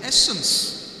this in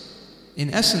essence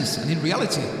and in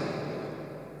reality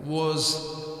was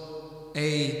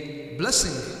a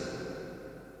blessing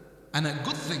and a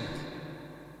good thing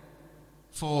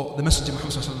for the Messenger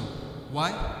Muhammad sallallahu alaihi wasallam.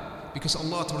 Why? Because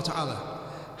Allah Ta'ala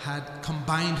had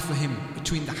combined for him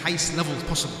between the highest levels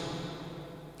possible.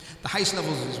 The highest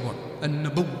levels is what?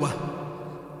 An-Nabuwwah,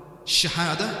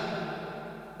 Shahada,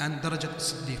 and Darajat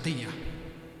Siddiqiyah.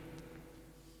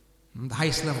 The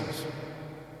highest levels.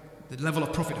 The level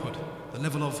of prophethood, the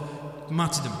level of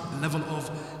martyrdom, the level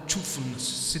of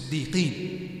truthfulness,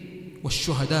 Siddiqeen,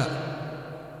 wa-Shuhada,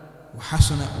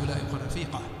 wa-Hasuna ulaiqa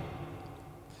rafiqa.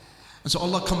 And so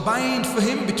Allah combined for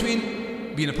him between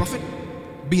being a prophet,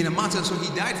 being a martyr. So he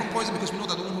died from poison, because we know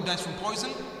that the one who dies from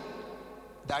poison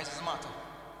dies as a martyr.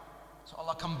 So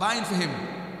Allah combined for him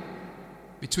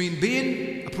between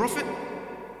being a prophet,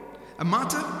 a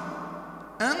martyr,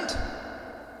 and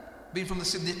being from the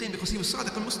Siddiqeen, because he was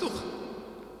Sadiq al-Masduq.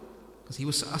 Because he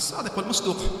was a Sadiq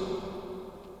al-Masduq.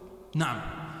 Naam.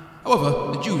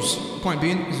 However, the Jews, point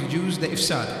being, is the Jews, the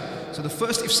ifsad. So the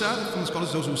first ifsad, from the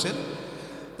scholars, those who said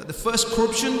that the first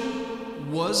corruption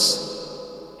was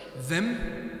them,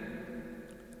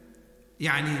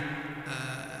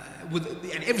 with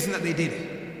everything that they did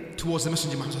towards the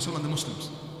Messenger Muhammad sallallahu alaihi wasallam and the Muslims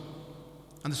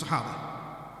and the Sahaba.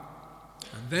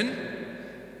 And then,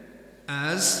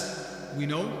 as we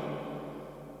know,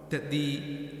 that the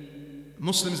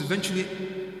Muslims eventually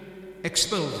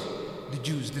expelled the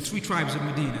Jews, the 3 tribes of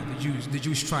Medina, the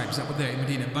Jewish tribes that were there in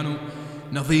Medina, Banu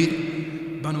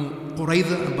Nadir, Banu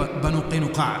Qurayza, and Banu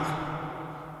Qaynuqa',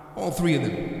 all 3 of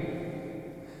them.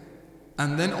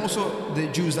 And then also the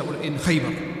Jews that were in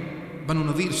Khaybar, Banu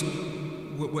Nadir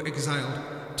were exiled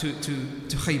to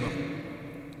Khaybar.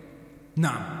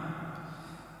 Now,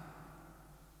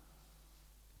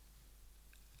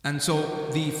 and so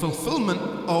the fulfillment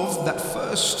of that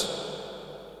first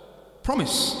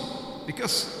promise,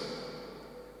 because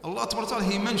Allah Ta'ala,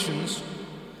 he mentions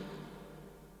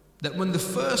that when the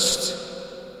first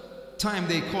time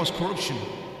they caused corruption,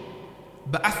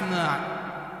 بَعَثْنَا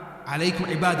عَلَيْكُمْ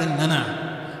عِبَادًا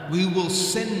لَنَا, we will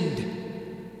send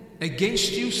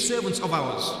against you servants of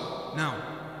ours. Now,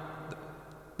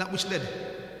 that which led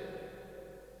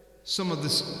some of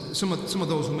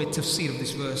those who made tafsir of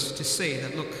this verse to say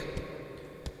that, look,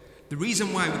 the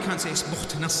reason why we can't say it's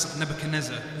Bukhtanasr,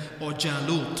 Nebuchadnezzar, or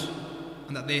Jalut,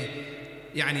 and that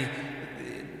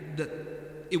that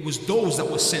it was those that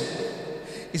were sent,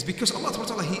 is because Allah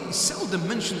Ta'ala, he seldom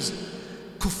mentions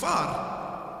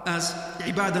kuffar as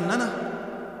ibadan lana,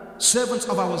 servants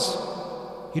of ours.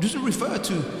 He doesn't refer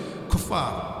to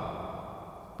kuffar,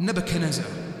 Nebuchadnezzar,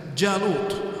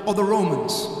 Jalut, or the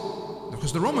Romans,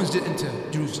 because the Romans did enter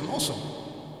Jerusalem also.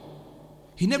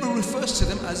 He never refers to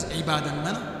them as ibadan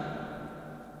lana.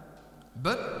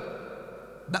 But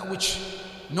that which,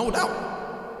 no doubt,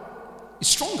 is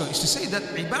stronger is to say that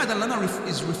ibadan lana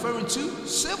is referring to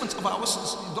servants of ours,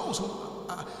 those who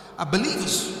are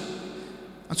believers.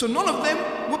 And so none of them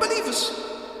were believers.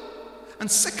 And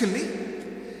secondly,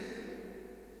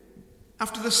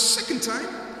 after the second time,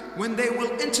 when they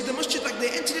will enter the masjid like they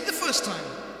entered it the first time,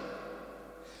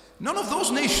 none of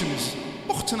those nations,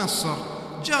 Bukhtanasr,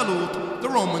 Jalut, the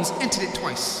Romans, entered it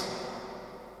twice.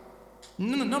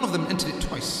 None of them entered it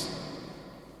twice.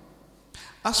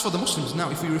 As for the Muslims, now,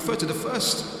 if we refer to the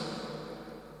first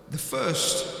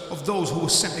of those who were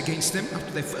sent against them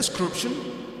after their first corruption,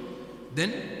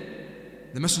 then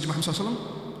the Messenger Muhammad sallallahu alaihi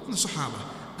wasallam and the Sahaba.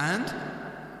 And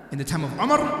in the time of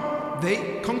Umar,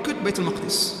 they conquered Bayt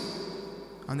al-Maqdis,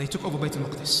 and they took over Bayt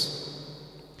al-Maqdis.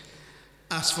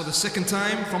 As for the second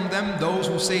time, from them, those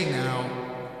who say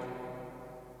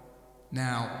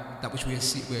now, that which we're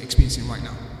experiencing right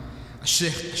now.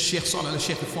 Sheikh Salih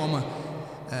al-Sheikh, the former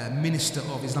Minister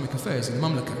of Islamic Affairs in the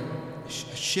Mamlaka,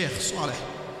 Sheikh Salih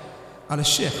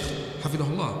al-Sheikh,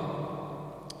 Hafidhullah,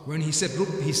 when he said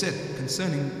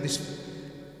concerning this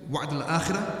Wa'd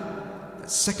al-Akhirah, the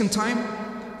second time,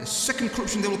 the second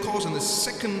corruption they will cause, and the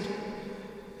second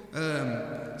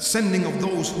sending of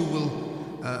those who will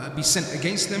be sent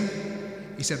against them,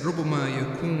 he said ربما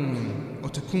يكون أو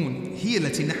تكون هي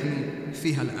التي نحن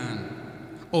فيها الآن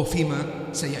أو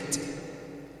فيما سيأتي.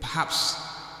 Perhaps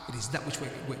it is that which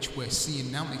we're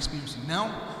seeing now and experiencing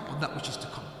now, or that which is to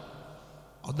come,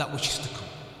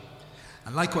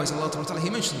 And likewise, Allah Ta'ala, He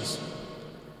mentions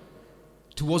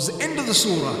towards the end of the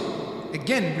surah,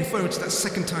 again referring to that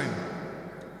second time,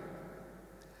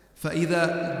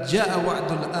 فإذا جاء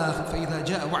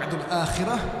وعد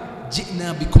الآخرة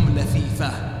جئنا بكم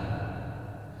لفيفا.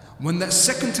 When that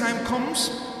second time comes,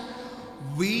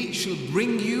 we shall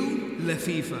bring you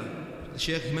lafifa. The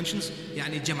Shaykh mentions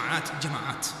يعني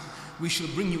جماعات. We shall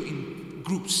bring you in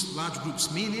groups, large groups,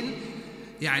 meaning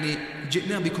يعني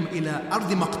جئنا بكم إلى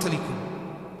أرض مقتلكم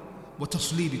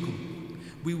وتصليبكم.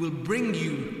 We will bring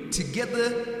you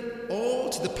together all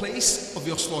to the place of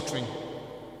your slaughtering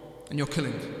and your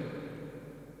killing.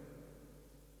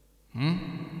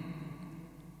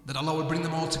 That Allah will bring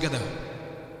them all together.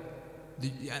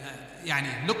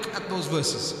 Look at those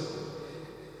verses.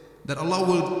 That Allah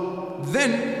will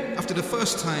then, after the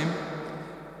first time,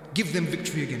 give them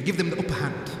victory again, give them the upper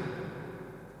hand.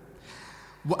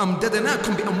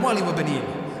 وَأَمْدَدَنَاكُمْ بِأَمْوَالٍ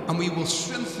وَبَنِينَ. And we will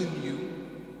strengthen you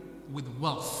with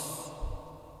wealth.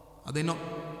 Are they not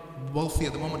wealthy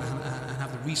at the moment and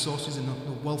have the resources and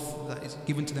the wealth that is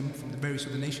given to them from the various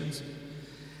other nations?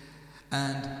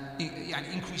 And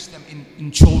increase them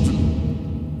in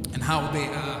children, and how they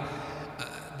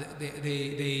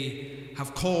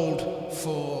have called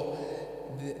for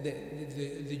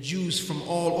the Jews from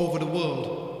all over the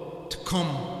world to come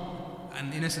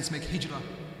and in essence make hijrah,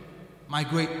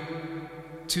 migrate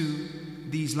to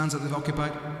these lands that they've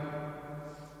occupied,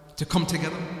 to come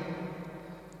together.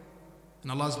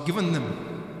 And Allah has given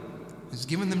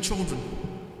them children.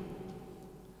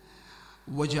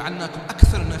 وَجَعَلْنَاكُمْ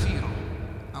أَكْثَرَ نَفِيرًا.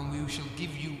 And we shall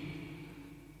give you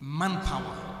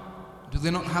manpower. Do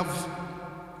they not have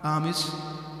armies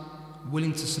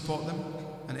willing to support them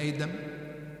and aid them,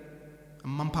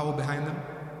 and manpower behind them?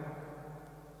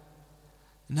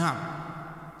 Now,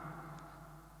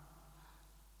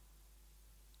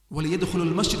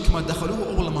 وَلِيَدْخُلُوا الْمَسْجِدَ كَمَا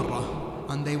دَخَلُوهُ أَوَّلَ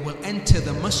مَرَّةٍ. And they will enter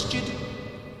the masjid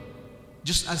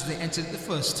just as they entered it the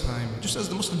first time, just as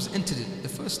the Muslims entered it the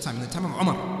first time in the time of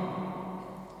Umar.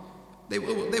 They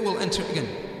will enter again.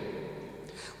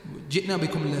 جِئْنَا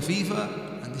بِكُمْ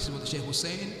لَفِيفًا. And this is what the Shaykh was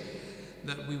saying,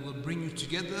 that we will bring you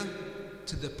together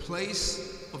to the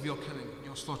place of your killing,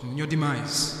 your slaughtering, your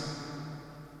demise.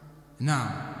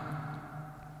 Now,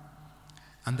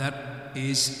 and that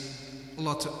is,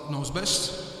 Allah knows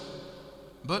best,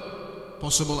 but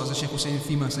possible, as the Shaykh was saying,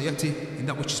 فِيمَا سَيَأْتِي, in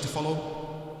that which is to follow,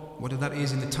 whether that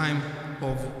is in the time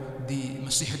of the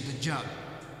Masjid al-Dajjal,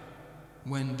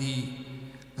 when the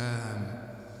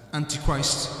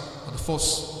Antichrist or the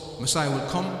false Messiah will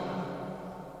come,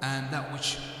 and that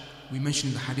which we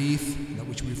mentioned in the hadith, that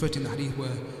which we refer to in the hadith,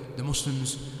 where the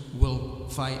Muslims will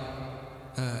fight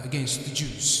against the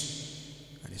Jews.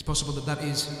 And it's possible that that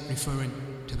is referring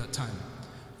to that time.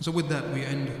 So with that we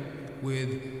end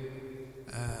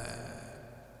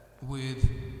with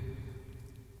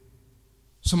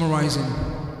summarizing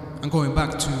and going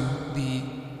back to the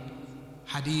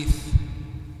hadith,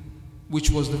 which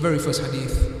was the very first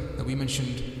hadith that we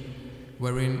mentioned,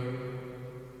 wherein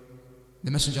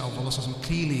the Messenger of Allah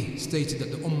clearly stated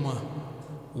that the Ummah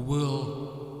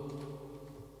will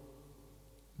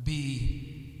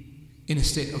be in a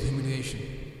state of humiliation,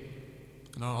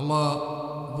 and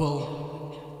Allah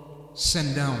will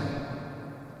send down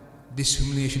this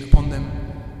humiliation upon them,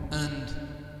 and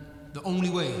the only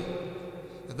way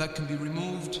that can be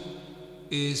removed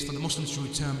is for the Muslims to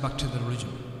return back to their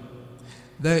religion.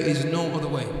 There is no other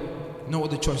way, no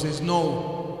other choice. There's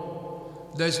no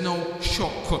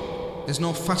shortcut, there's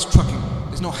no fast tracking,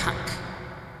 there's no hack.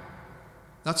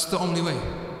 That's the only way.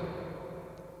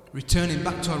 Returning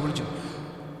back to our religion.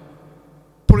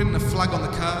 Putting a flag on the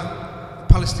car, a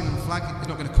Palestinian flag, is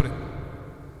not going to cut it.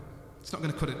 It's not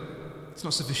going to cut it. It's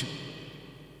not sufficient.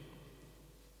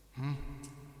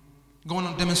 Going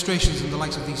on demonstrations and the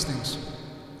likes of these things,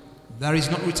 that is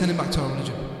not returning back to our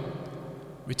religion.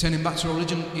 Returning back to our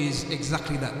religion is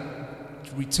exactly that.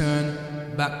 To return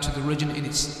back to the religion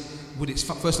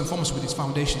first and foremost with its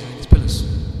foundations and its pillars. tell us?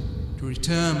 To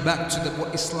return back to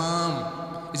what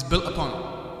Islam is built upon.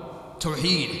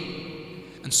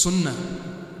 Tawheed and Sunnah.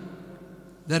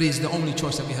 That is the only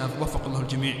choice that we have. وفق الله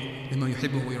الجميع لما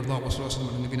يحبه ويرضاه وصلى الله وسلم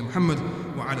على نبينا محمد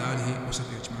وعلى آله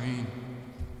وصحبه أجمعين.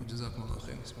 وجزاكم الله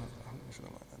خير.